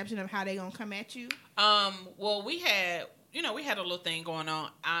a perception of how they gonna come at you? Well, we had a little thing going on.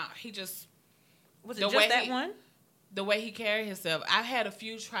 He just Was The it way just that he- one? the way he carried himself. I've had a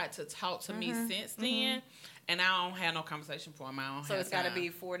few try to talk to me since then, and I don't have no conversation for him. I don't So have it's got to time. be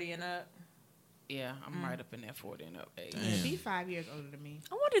 40 and up. Yeah, I'm right up in that 40 and up age. Damn. Be 5 years older than me.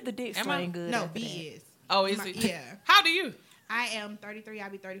 I wonder if the dick Am I? slang good. No, after B that. is. Oh, is it? Yeah. How do you? I am 33. I'll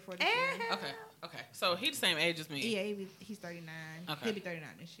be 34 this year. Okay. So he the same age as me. Yeah, he's 39. Okay. He'll be 39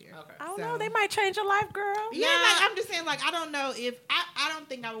 this year. Okay. I don't So- know. They might change your life, girl. Yeah, Nah. like I'm just saying, like I don't know if I don't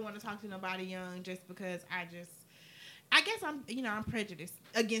think I would want to talk to nobody young just because I guess I'm prejudiced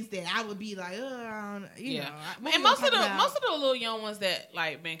against that. I would be like, Yeah. what And we most gonna of the talk about? little young ones that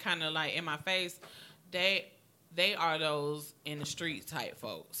like been kind of like in my face, they are those in the street type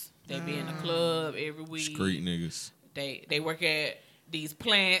folks. They be in the club every week. Street niggas. They work at these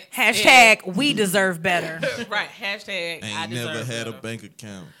plants. Hashtag we deserve better. Right. Hashtag I Ain't deserve never had a better. bank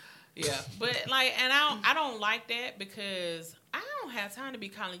account. Yeah, but like, and I don't like that because I don't have time to be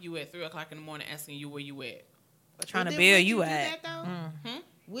calling you at 3:00 in the morning asking you where you at. Trying to Then bail would you do at. that, though?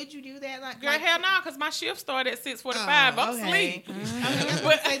 Would you do that? Like, Girl, like, hell no, because my shift started at 6:45. I'm okay. asleep. I mean, that's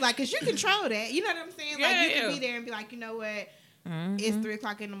what I say, like, because you control that. You know what I'm saying? Like, Yeah, you can yeah. be there and be like, you know what? It's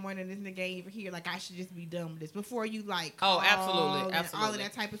 3:00 in the morning. This nigga ain't even here. Like, I should just be done with this before you like. Oh, call absolutely, and absolutely. all of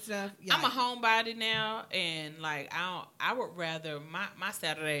that type of stuff. I'm a homebody now, and like I would rather my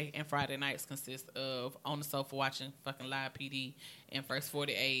Saturday and Friday nights consist of on the sofa watching fucking Live PD and First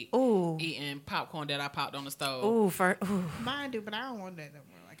 48, Ooh. eating popcorn that I popped on the stove. Ooh. Mine do, but I don't want that no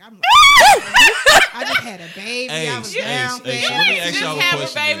more. Like, I'm. I just had a baby. I was down Ace, bad. let me ask Just y'all a have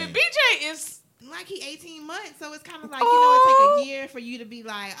question, a baby. then. BJ is Like he 18 months, so it's kind of like, it take a year for you to be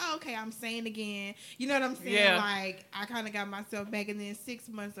like, oh, okay, I'm sane again. You know what I'm saying? Yeah. Like I kind of got myself back, and then 6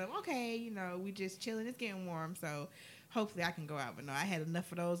 months of okay, we just chilling. It's getting warm, so hopefully I can go out. But no, I had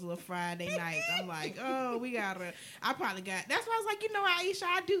enough of those little Friday nights. I'm like, oh, I probably got. That's why I was like, Aisha,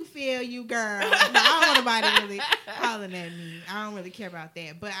 I do feel you, girl. No, I don't want nobody really hollering at me. I don't really care about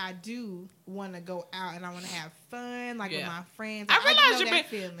that, but I do want to go out and I want to have fun, like with my friends. I realize know that you've been.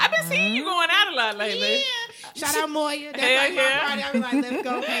 feeling. I've been seeing you going out a lot lately. Yeah. Shout out Moya. That's Hell like my yeah. party. I be like, let's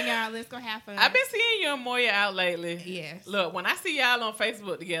go hang out. Let's go have fun. I've been seeing you and Moya out lately. Yes. Look, when I see y'all on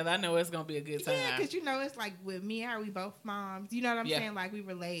Facebook together, I know it's gonna be a good time. Yeah, because it's like with me, we both moms. You know what I'm Yeah. saying? Like we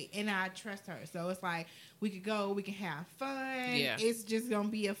relate, and I trust her. So it's like we could go, we can have fun. Yeah. It's just gonna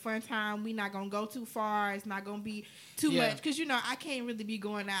be a fun time. We not gonna go too far. It's not gonna be too Yeah. much because I can't really be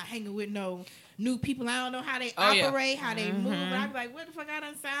going out hanging with no new people. I don't know how they Oh, yeah. operate, how they move. And I be like, what the fuck I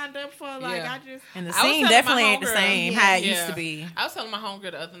done signed up for? Like Yeah. I just. And the I was scene telling definitely my ain't the homegirl, same how it yeah. used to be. I was telling my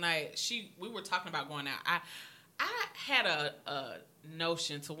homegirl the other night. We were talking about going out. I had a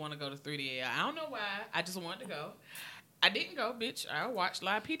notion to want to go to 3DA. I don't know why. I just wanted to go. I didn't go, bitch. I watched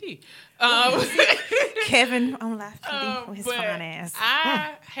Live PD. Kevin on live TV with his but fine ass.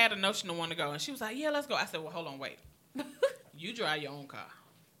 I had a notion to want to go, and she was like, "Yeah, let's go." I said, "Well, hold on, wait. You drive your own car,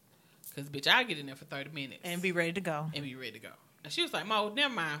 cause bitch, I get in there for 30 minutes And be ready to go. and be ready to go." And she was like, "Mo,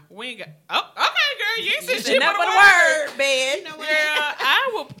 never mind. We ain't got." Oh, okay, girl. You ain't said shit Enough but of a the word. word, man. You know what? Girl,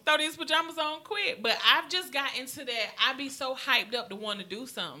 I will throw these pajamas on quick, but I've just got into that. I be so hyped up to want to do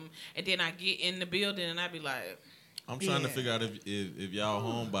something, and then I get in the building and I be like, I'm trying to figure out if y'all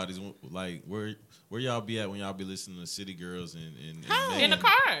homebodies like where y'all be at when y'all be listening to City Girls and in the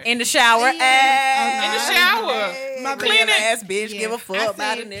car, in the shower, in the shower, my clean ass bitch, give a fuck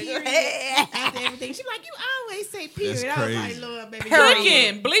about a nigga. After everything, she like, you always say period. That's I was crazy. like, Lord, baby,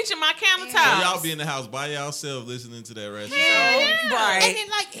 cooking, bleaching my So countertops. y'all be in the house by yourself listening to that ratchet And Right. then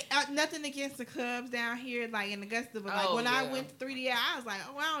like nothing against the clubs down here, like in Augusta, but like when I went to 3D, I was like,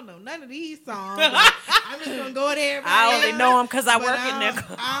 oh, I don't know none of these songs. Like, I'm just gonna go there. I only know them because I But work in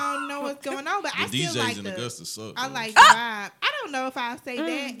there. I don't know what's going on, but I The still DJs like in Augusta suck. I though. like the vibe. I don't know if I say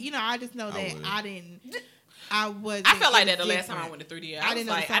that. You know, I just know that would. I didn't. I was. I felt like that the last time I went to 3D. I didn't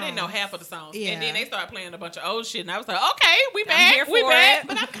know was like, the I didn't know songs. half of the songs, Yeah. and then they started playing a bunch of old shit, and I was like, okay, we I'm back, here we for back. it.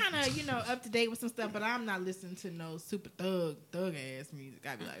 But I'm kind of, up to date with some stuff. But I'm not listening to no super thug ass music.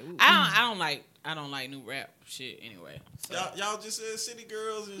 I'd be like, ooh. I don't like new rap shit anyway. So. Y'all just said City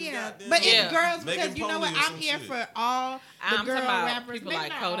Girls and Yeah, goddamn. but Yeah. it's girls Megan because you know what? Pony or I'm some here shit. for all the I'm girl talking about rappers. people Maybe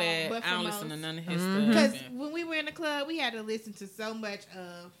like not all, Kodak. but I don't for listen to most. none of his Because stuff. when we were in the club, we had to listen to so much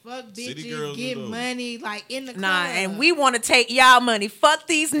fuck City bitches, girls get do those. money, like in the club. Nah, and we want to take y'all money. Fuck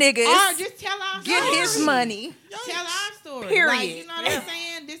these niggas. or just tell our Get story. his money. Tell our story. Period. Like, you know what I'm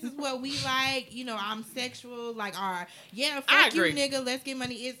saying? This is what we like. I'm sexual. Like, I fuck you, agree. nigga. Let's get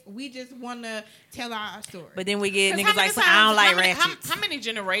money. We just want to tell our story. But then we get 'Cause niggas like, so I don't like ratchets. How many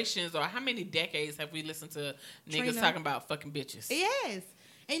generations or how many decades have we listened to niggas Trina. talking about fucking bitches? yes.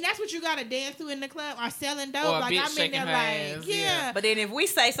 And that's what you gotta dance to in the club or selling dope. Or a like bitch I'm in shaking there her like, ass, yeah. yeah. But then if we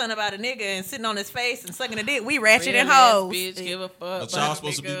say something about a nigga and sitting on his face and sucking a dick, we ratchet Real and ass hoes. bitch, give a fuck. But about y'all a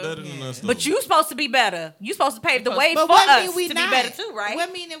supposed to be nigga. better than us, though. But you supposed to be better. You supposed to pave the way But for what us mean we to not? be better too, right?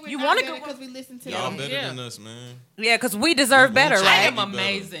 What mean that we're You not wanna better go- because we listen to Y'all them? better Yeah. than us, man. Yeah, because we deserve We better, want I y'all right? am to be better.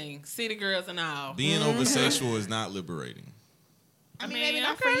 amazing. City girls and all. Being oversexual is not liberating. I mean, I mean, maybe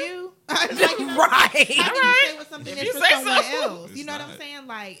not okay. for you. Like, you know, Right. How can you Alright. say with something If that's you for say someone so. else? It's You know what not. I'm saying?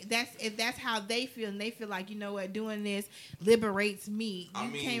 Like if that's how they feel, and they feel like, you know what, doing this liberates me. I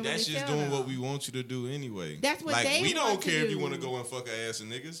You mean, can't that's really just tell doing them. what we want you to do anyway. That's what like, they we want don't to care if you do. want to go and fuck our ass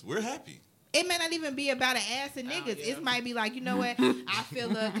and niggas. We're happy. It may not even be about an ass and niggas. yeah. It might be like, you know what? I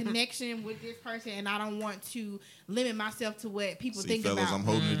feel a connection with this person, and I don't want to limit myself to what people See, think fellas, about. I'm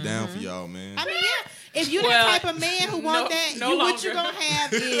holding it down for y'all, man. I mean, yeah. If you're Well, the type of man who want no- that, no what you're longer. gonna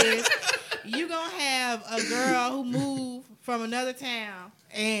have is you gonna have a girl who moved from another town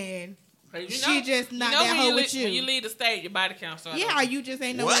and But she just not that when hoe you with you. When you leave the state, your body count starts. yeah, or you just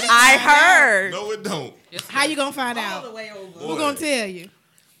ain't know What? where to I find out. heard. No, it don't. How you gonna find out? the way over. Boy. Who gonna tell you?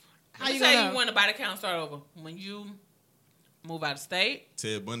 How Let you me tell gonna you know? when the body count start over. When you move out of state,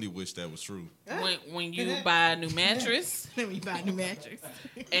 Ted Bundy wished that was true. when you buy a new mattress, Let me buy a new mattress.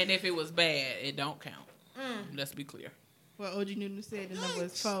 and if it was bad, it don't count. Let's be clear. Well, OG Newton said the number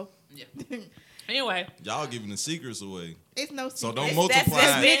is 4. Yeah. Anyway, Y'all giving the secrets away. It's no So secret. don't That's- multiply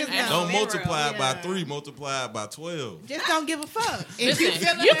that's it. been- Don't been multiply real, it by yeah. 3. Multiply it by 12. Just don't give a fuck. If listen, you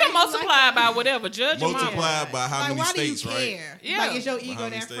feel you the can way multiply like by whatever. Judge your Multiply mama. it by how like, many why states, do you right? care? Yeah. Like, is your By how ego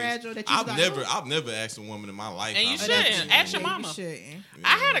many that states? fragile that you I've never asked a woman in my life. And how you many shouldn't. states she Ask your in. mama. You shouldn't.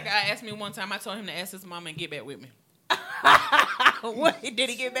 I had a guy ask me one time. I told him to ask his mama and get back with me. What? Did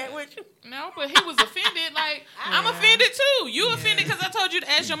he get back with you? No, but he was offended. Like, I'm offended too. You offended because I told you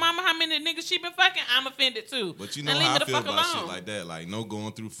to ask your mama how many niggas she been fucking. I'm offended too. But you know And leave how me I the feel fuck about shit alone. like that. Like, no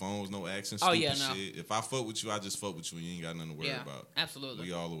going through phones, no asking Oh, stupid yeah, no. shit. If I fuck with you, I just fuck with you. And you ain't got nothing to worry Yeah, about. absolutely.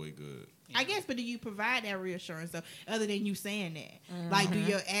 We all the way good. I guess, but do you provide that reassurance though, other than you saying that? Like, do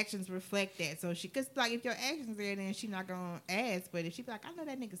your actions reflect that? So cause like if your actions there, then she not gonna ask. But if she be like, I know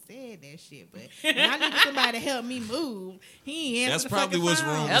that nigga said that shit, but when I need somebody to help me move, he ain't answer That's the probably fucking what's phone.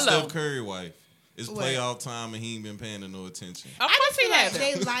 wrong with Hello. Steph Curry wife. It's What? playoff time and he ain't been paying her no attention. Of I course just he feel like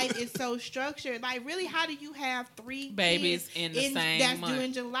hasn't. their life is so structured. Like, really, how do you have 3 Babies kids in the same that's month? due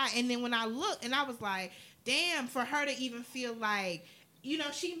in July? And then when I looked, and I was like, damn, for her to even feel like,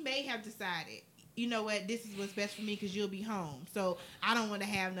 she may have decided, you know what, this is what's best for me because you'll be home. So I don't want to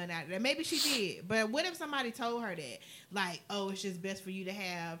have none out of that. Maybe she did, but what if somebody told her that, like, oh, it's just best for you to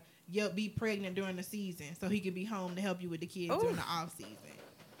have be pregnant during the season so he could be home to help you with the kids during the off season.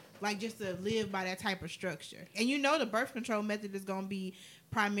 Like, just to live by that type of structure. And the birth control method is going to be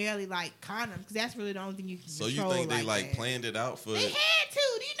primarily, like, condoms, because that's really the only thing you can So you control think they, that. planned it out for... They had to.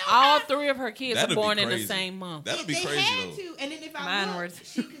 Do you know All how- 3 of her kids That'd are be born in the crazy. same month. That'd be they crazy, had though. to. And then if I Mine look, was-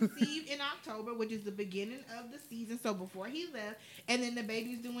 she conceived in October, which is the beginning of the season, so before he left, and then the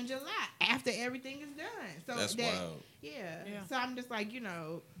baby's due in July, after everything is done. So That's wild. Yeah. Yeah. So I'm just like,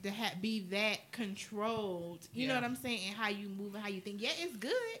 to be that controlled, you know Yeah. what I'm saying, and how you move and how you think. Yeah, it's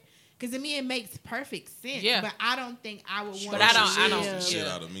good. Because to me, it makes perfect sense. Yeah. But I don't think I would want But I don't- Structure I don't- the live. shit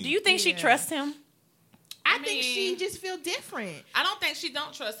yeah. out of me. Do you think she Yeah. trusts him? I I think she just feel different. I don't think she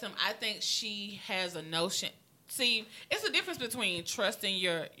don't trust him. I think she has a notion. See, it's a difference between trusting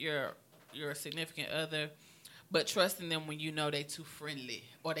your significant other, but trusting them when you know they too friendly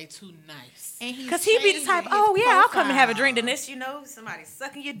or they too nice. Because he be the type, oh yeah, I'll come and have a drink. Then this, somebody's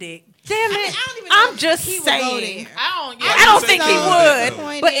sucking your dick. Damn it! I'm just saying. I don't think he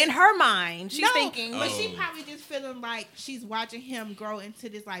would. But in her mind, she's thinking. But she probably just feeling like she's watching him grow into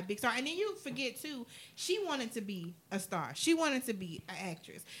this like big star. And then you forget too, she wanted to be a star. She wanted to be an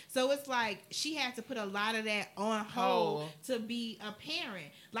actress. So it's like she had to put a lot of that on hold to be a parent.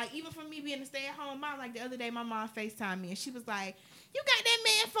 Like even for me being a stay-at-home mom, like the other day my mom FaceTimed me and she was like, "You got that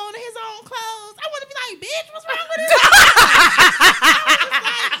man phone in his own clothes." I want to be like, "Bitch, what's wrong with it?"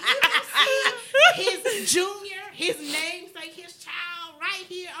 I was like, you can see his junior, his namesake, his child right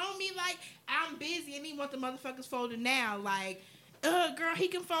here on me. Like, I'm busy and he want the motherfuckers folded now. Like, girl, he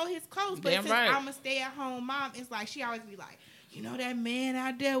can fold his clothes. But Damn since right. I'm a stay-at-home mom, it's like she always be like, you know that man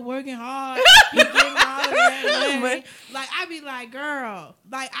out there working hard. He getting all that money. Like, I be like, girl,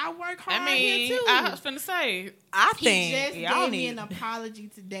 like, I work hard here too. I was finna say, I He think just y'all gave me need an apology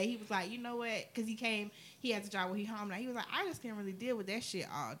today. He was like, you know what? Because he has a job where he home now. He was like, I just can't really deal with that shit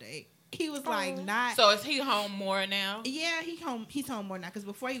all day. He was like, not. so is he home more now? Yeah, he's home more now. Because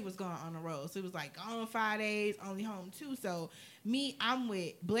before he was going on the road. So it was like gone 5 days, only home 2. So I'm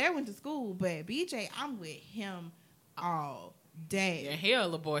with, Blair went to school, but BJ, I'm with him all day. Yeah, hell,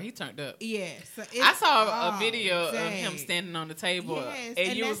 little boy, he turned up. Yeah. So I saw a video all of day. him standing on the table, Yes, and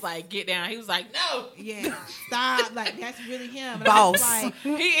and you was that's- like, "Get down." He was like, "No." Yeah, stop. Like, that's really him. And Boss. I was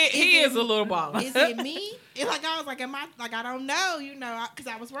like, He is a little boss. is it me? And like I was like, am I like I don't know,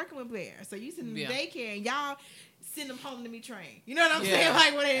 because I was working with Blair. So you send them to daycare and y'all send them home to me trained. You know what I'm saying?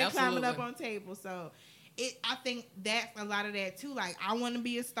 Like when they're climbing up on tables. So I think that's a lot of that too. Like I want to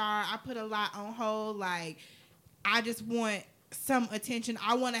be a star. I put a lot on hold. Like I just want some attention.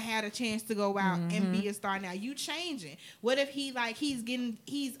 I want to have a chance to go out and be a star now. You changing. What if he's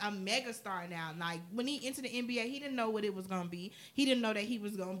a mega star now? Like when he entered the NBA, he didn't know what it was going to be. He didn't know that he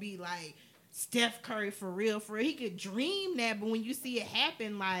was going to be like Steph Curry for real. He could dream that, but when you see it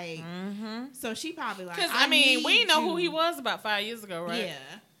happen, like, so she probably like, Because, we didn't know who he was about 5 years ago, right? Yeah.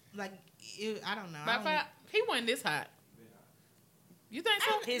 Like, I don't know. About 5, he wasn't this hot. You think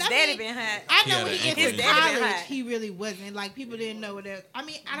so? His daddy been hot. I He know had when an he ankle entered injury. college, he really wasn't. Like, people didn't know what it. I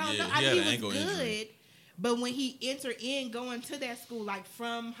mean, I don't know. I he know had he an was ankle good. injury. But when he entered going to that school, like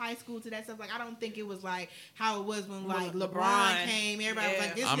from high school to that stuff, like I don't think it was like how it was when like LeBron came. Everybody was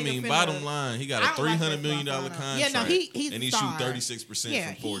like, "This nigga finna." Bottom line, he got a $300 million contract. Yeah, no, he's and a he star. shoot 36%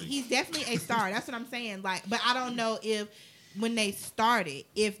 from 40. He's definitely a star. That's what I'm saying. Like, but I don't know if when they started,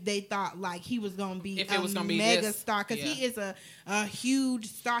 if they thought like he was gonna be If it was gonna be mega this, star, because he is a huge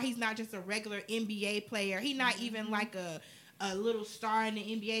star. He's not just a regular NBA player. He's not even like a little star in the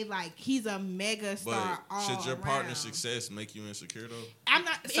NBA. Like he's a mega star. But should your around. partner's success make you insecure though? I'm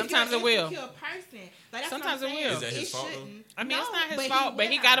not. Sometimes if it you're will. an insecure person, like, that's Sometimes what I'm it saying. will. Is that his fault, though? shouldn't. It's No, not his fault, but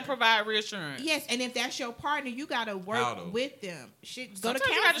he will. got to provide reassurance. Yes, and if that's your partner, you got to How, work though? with them. Shit, go to Sometimes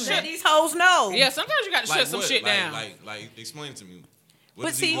you gotta counseling. shut These hoes know. Yeah, sometimes you got to shut some what? shit down. Like, explain to me. What But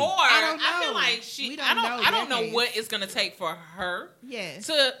does he see, do? Or I don't I feel know. like We don't I don't know know their what it's gonna take for her Yes.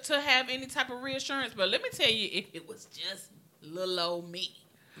 to have any type of reassurance. But let me tell you, if it was just little old me,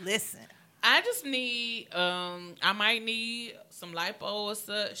 Listen. I just need I might need some lipo or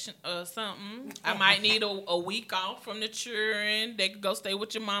such something. I might need a week off from the children. They could go stay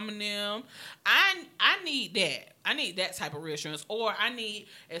with your mom and them. I need that. I need that type of reassurance. Or I need,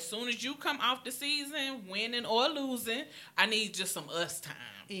 as soon as you come off the season, winning or losing, I need just some us time.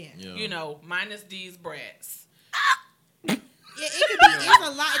 Yeah. You know, minus these brats. Yeah, it could be. It's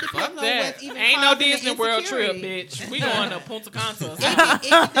a lot. It depends Fuck on that. what's even Ain't no causing the Disney World trip, insecurity. bitch. We going to Punta Cana or It something.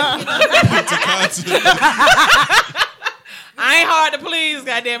 could depend I ain't hard to please,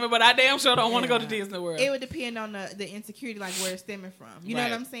 goddamn it, but I damn sure don't want to go to Disney World. It would depend on the insecurity, like where it's stemming from. You know Right.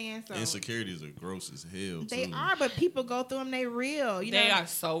 what I'm saying? So Insecurities are gross as hell. they too. are, but people go through them. They real. You They know? are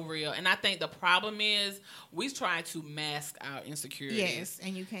so real. And I think the problem is we try to mask our insecurities. Yes,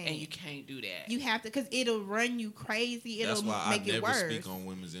 and you can't. And you can't do that. You have to, because it'll run you crazy. It'll That's why make I it never worse. speak on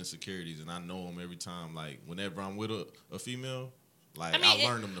women's insecurities, and I know them every time. Like whenever I'm with a female, like I mean, I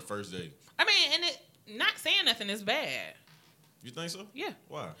learned them the first day. I mean, and it not saying nothing is bad. You think so? Yeah.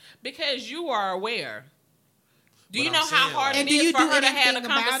 Why? Because you are aware. Do But you I'm know how saying, hard like- it And do is you for do her to have a anything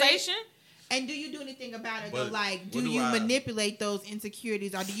about it? conversation? And do you do anything about it But though? Like, what do do you I- manipulate those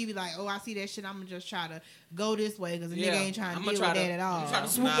insecurities, or do you be like, "Oh, I see that shit. I'm gonna just try to go this way because the Yeah. nigga ain't trying to I'ma deal try with to- that at all." I'm trying to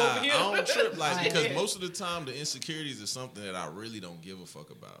swoop Nah, over here. I don't trip like Right. because most of the time the insecurities is something that I really don't give a fuck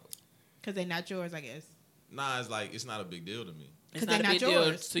about. Because they're not yours, I guess. Nah, it's like it's not a big deal to me. It's Because they're not a not big deal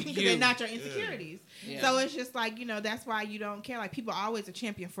yours. to Because you. they're not your insecurities. Yeah. So it's just like, that's why you don't care. Like, people are always a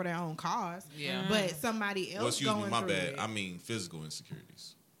champion for their own cause. Yeah. But somebody else Well, excuse going me, my through bad. it. I mean physical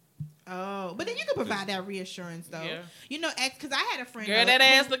insecurities. Oh, but then you can provide that reassurance though. Yeah. Because I had a friend. Girl, that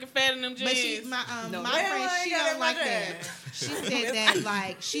ass looking fat in them jeans. But she, my No, my well, friend, I she got don't it like like that. that. She said that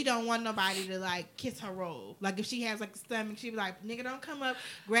like she don't want nobody to like kiss her roll. Like if she has like a stomach, she be like, "Nigga, don't come up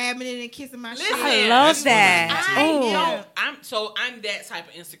grabbing it and kissing my Listen, shit." I love That's that. I Ooh. don't. I'm that type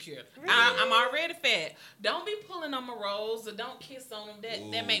of insecure. I'm already fat. Don't be pulling on my rolls or don't kiss on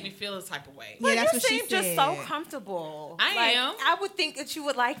them. That make me feel a type of way. Yeah, But that's you what she seem just so said. comfortable. I Like, am. I would think that you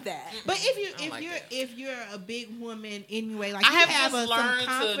would like that. But like if you're a big woman anyway, like I you have have just some learned to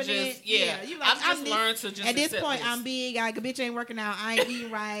confidence. just you like, I've just learned to just at this accept point this. I'm big. Like a bitch ain't working out. I ain't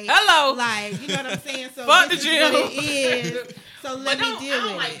eating right. Hello. Like you know what I'm saying. So Fuck this the is gym. what it is. So let me don't- deal I don't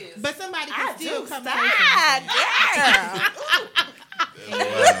with like it. this. But somebody can I still do. come. Stop. Yeah.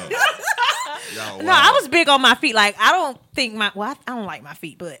 Wow. Y'all No, I was big on my feet. Like I don't think I don't like my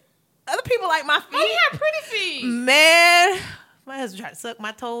feet, but other people like my feet. Oh, you have pretty feet. Man, my husband tried to suck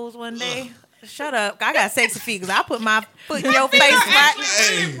my toes one day. Shut up. I got sexy feet because I put my foot in your face right.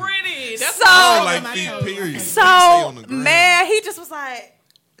 Really Hey. pretty. That's So- I don't my like feet, toes. period. Stay So on the ground. man, he just was like,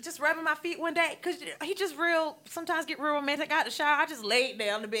 just rubbing my feet one day because he just sometimes get real romantic. I got the shower. I just laid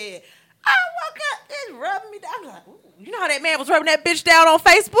down in the bed. I woke up, just rubbing me down. I'm like, ooh. You know how that man was rubbing that bitch down on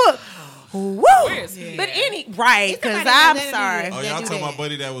Facebook? Woo! Where's he But at? right, It's because somebody I'm that let him do sorry. that. Oh, They y'all do talking that. about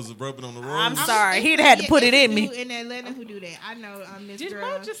buddy that was rubbing on the road? I'm sorry. He'd had to put it in me. In Atlanta, who do that? I know. This Did girl.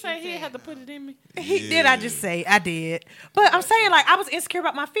 Mo just say she he said, had to put it in me? He did. I just say I did. But I'm saying like I was insecure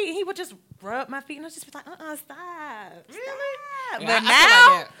about my feet. And he would just rub my feet and I was just be like, stop. Really? Stop. Yeah, But I now,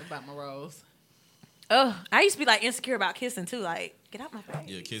 feel like that about my rolls. I used to be like insecure about kissing too. Like, get out my face.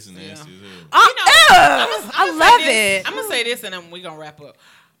 Yeah, kissing nasty as hell. I love it. I'm gonna say this and then we're gonna wrap up.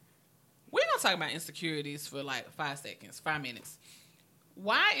 We're gonna talk about insecurities for like 5 minutes.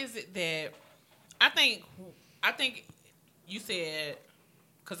 Why is it that I think you said,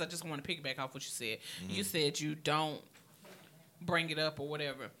 because I just want to piggyback off what you said. Mm-hmm. You said you don't bring it up or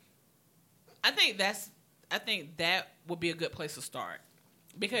whatever. I think that would be a good place to start.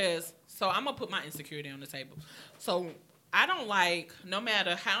 Because, so I'm going to put my insecurity on the table. So I don't like, no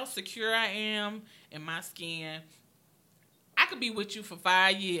matter how secure I am in my skin, I could be with you for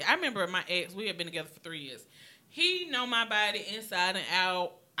 5 years. I remember my ex, we had been together for 3 years. He know my body inside and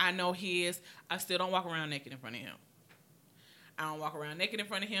out. I know his. I still don't walk around naked in front of him. I don't walk around naked in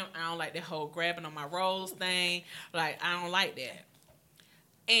front of him. I don't like that whole grabbing on my rolls thing. Like, I don't like that.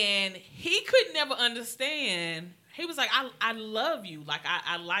 And he could never understand. He was like, I love you. Like,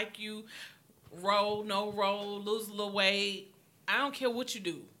 I like you. Roll, no roll, lose a little weight. I don't care what you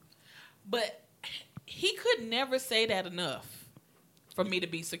do. But he could never say that enough for me to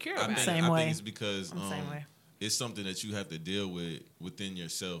be secure about it. Same I way. think it's because I'm the same way. it's something that you have to deal with within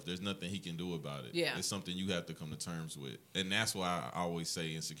yourself. There's nothing he can do about it. Yeah. It's something you have to come to terms with. And that's why I always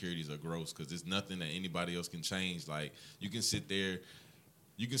say insecurities are gross, because it's nothing that anybody else can change. Like, you can sit there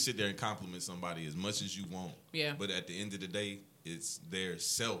and compliment somebody as much as you want. Yeah. But at the end of the day, it's their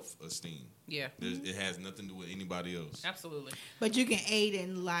self-esteem. Yeah. It has nothing to do with anybody else. Absolutely. But you can aid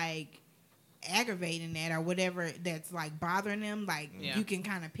in like aggravating that or whatever that's like bothering them. Like Yeah. you can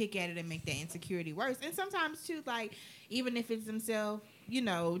kind of pick at it and make that insecurity worse. And sometimes too, like even if it's themselves,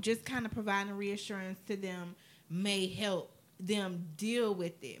 just kind of providing reassurance to them may help them deal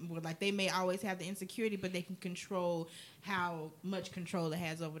with it. Where, like, they may always have the insecurity, but they can control how much control it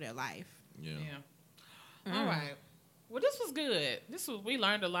has over their life. Yeah. Yeah. All right. Well, this was good. We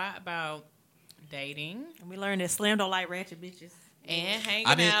learned a lot about dating And we learned that Slim don't like ratchet bitches. and hanging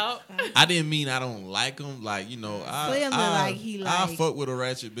I didn't- out. I didn't mean I don't like them. Like, Slim look like he I like- fuck with a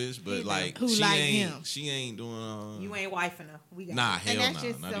ratchet bitch, He but like who she like ain't him. she ain't doing. You ain't wifing her. We got Nah, you. hell And that's nah,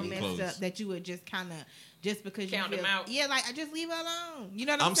 just not so even messed close. up that you would just kind of, just because Count you feel, them out. yeah, like, I just leave her alone. You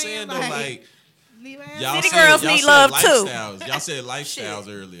know what I'm saying though, like leave her y'all City said, girls y'all need said love, too. lifestyles. Y'all said lifestyles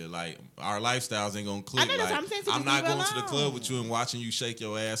earlier. Like, our lifestyles ain't gonna click. I know, that's Like, what I'm saying, so I'm just not leave her going to the alone. club with you and watching you shake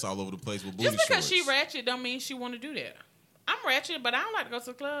your ass all over the place with booty Just because shorts. she ratchet don't mean she want to do that. I'm ratchet, but I don't like to go to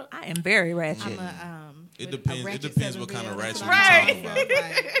the club. I am very ratchet. I'm a It a depends- it ratchet depends Southern what kind of belle. That's ratchet what we I'm talking talking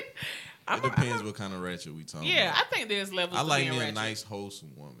about. Like, It depends what kind of ratchet we talking Yeah, about. I think there's levels. I to like being me a ratchet. nice,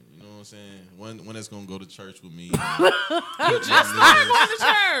 wholesome woman. You know what I'm saying? One that's gonna go to church with me. You just started going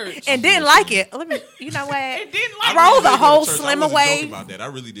to church. and didn't like it. Let me, you know what? It didn't I like Roll really the did go to whole church. Slim I wasn't away. joking about that. I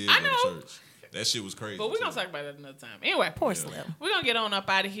really did I go know. to church. That shit was crazy. But we're going to talk about it another time. Anyway. Poor Slim. We're going to get on up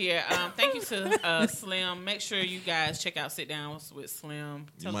out of here. Thank you to Slim. Make sure you guys check out Sit Downs with Slim.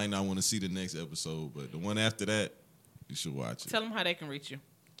 You might not want to see the next episode, but the one after that, you should watch it. Tell them how they can reach you.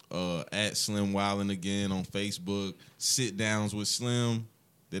 At Slim Wildin' again on Facebook. Sit Downs with Slim.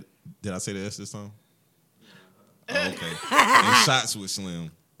 Did I say the S this time? Oh, okay. And Shots with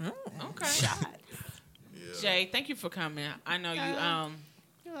Slim. Okay. Shot. Yeah. Jay, thank you for coming. I know you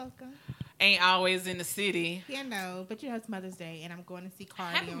You're welcome. ain't always in the city. Yeah, no, but it's Mother's Day, and I'm going to see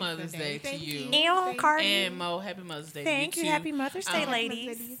Cardi. Happy on Mother's Sunday. Day to Thank you. And Cardi. And Mo, happy Mother's Day Thank to you. too. Happy Mother's Day, Um,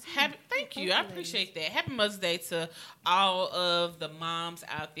 ladies. Thank you. I appreciate that. Happy Mother's Day to all of the moms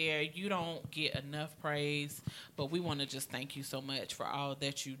out there. You don't get enough praise, but we want to just thank you so much for all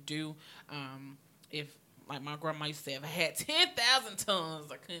that you do. If like my grandma used to say, if I had 10,000 tons,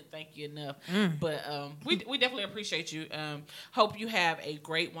 I couldn't thank you enough. But we definitely appreciate you. Hope you have a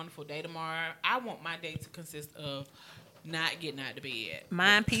great, wonderful day tomorrow. I want my day to consist of not getting out of bed.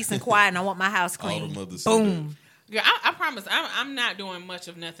 Mind, peace, and quiet, and I want my house All clean. the mothers say Boom. Yeah, I promise. I'm not doing much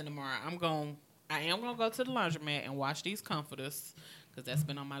of nothing tomorrow. I am gonna go to the laundromat and wash these comforters because that's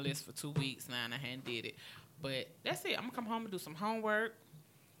been on my list for 2 weeks now and I hadn't did it. But that's it. I'm gonna come home and do some homework.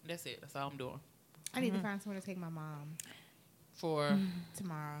 That's it. That's all I'm doing I need to find someone to take my mom for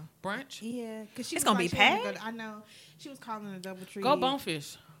tomorrow. brunch. Yeah, because It's gonna be packed? I know. She was calling a DoubleTree. Go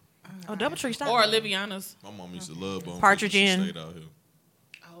Bonefish Oh, DoubleTree, stop. or Liviana's. My mom used to love Bonefish. Partridge She in. stayed out here.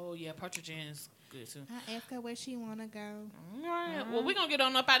 Oh yeah, Partridge Inn is good too. I asked her where she want to go. All right. Well, we're gonna get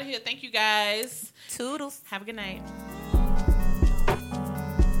on up out of here. Thank you guys. Toodles. Have a good night.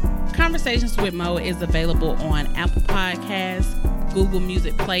 Conversations with Mo is available on Apple Podcasts, Google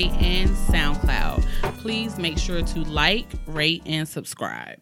Music Play, and SoundCloud. Please make sure to like, rate, and subscribe.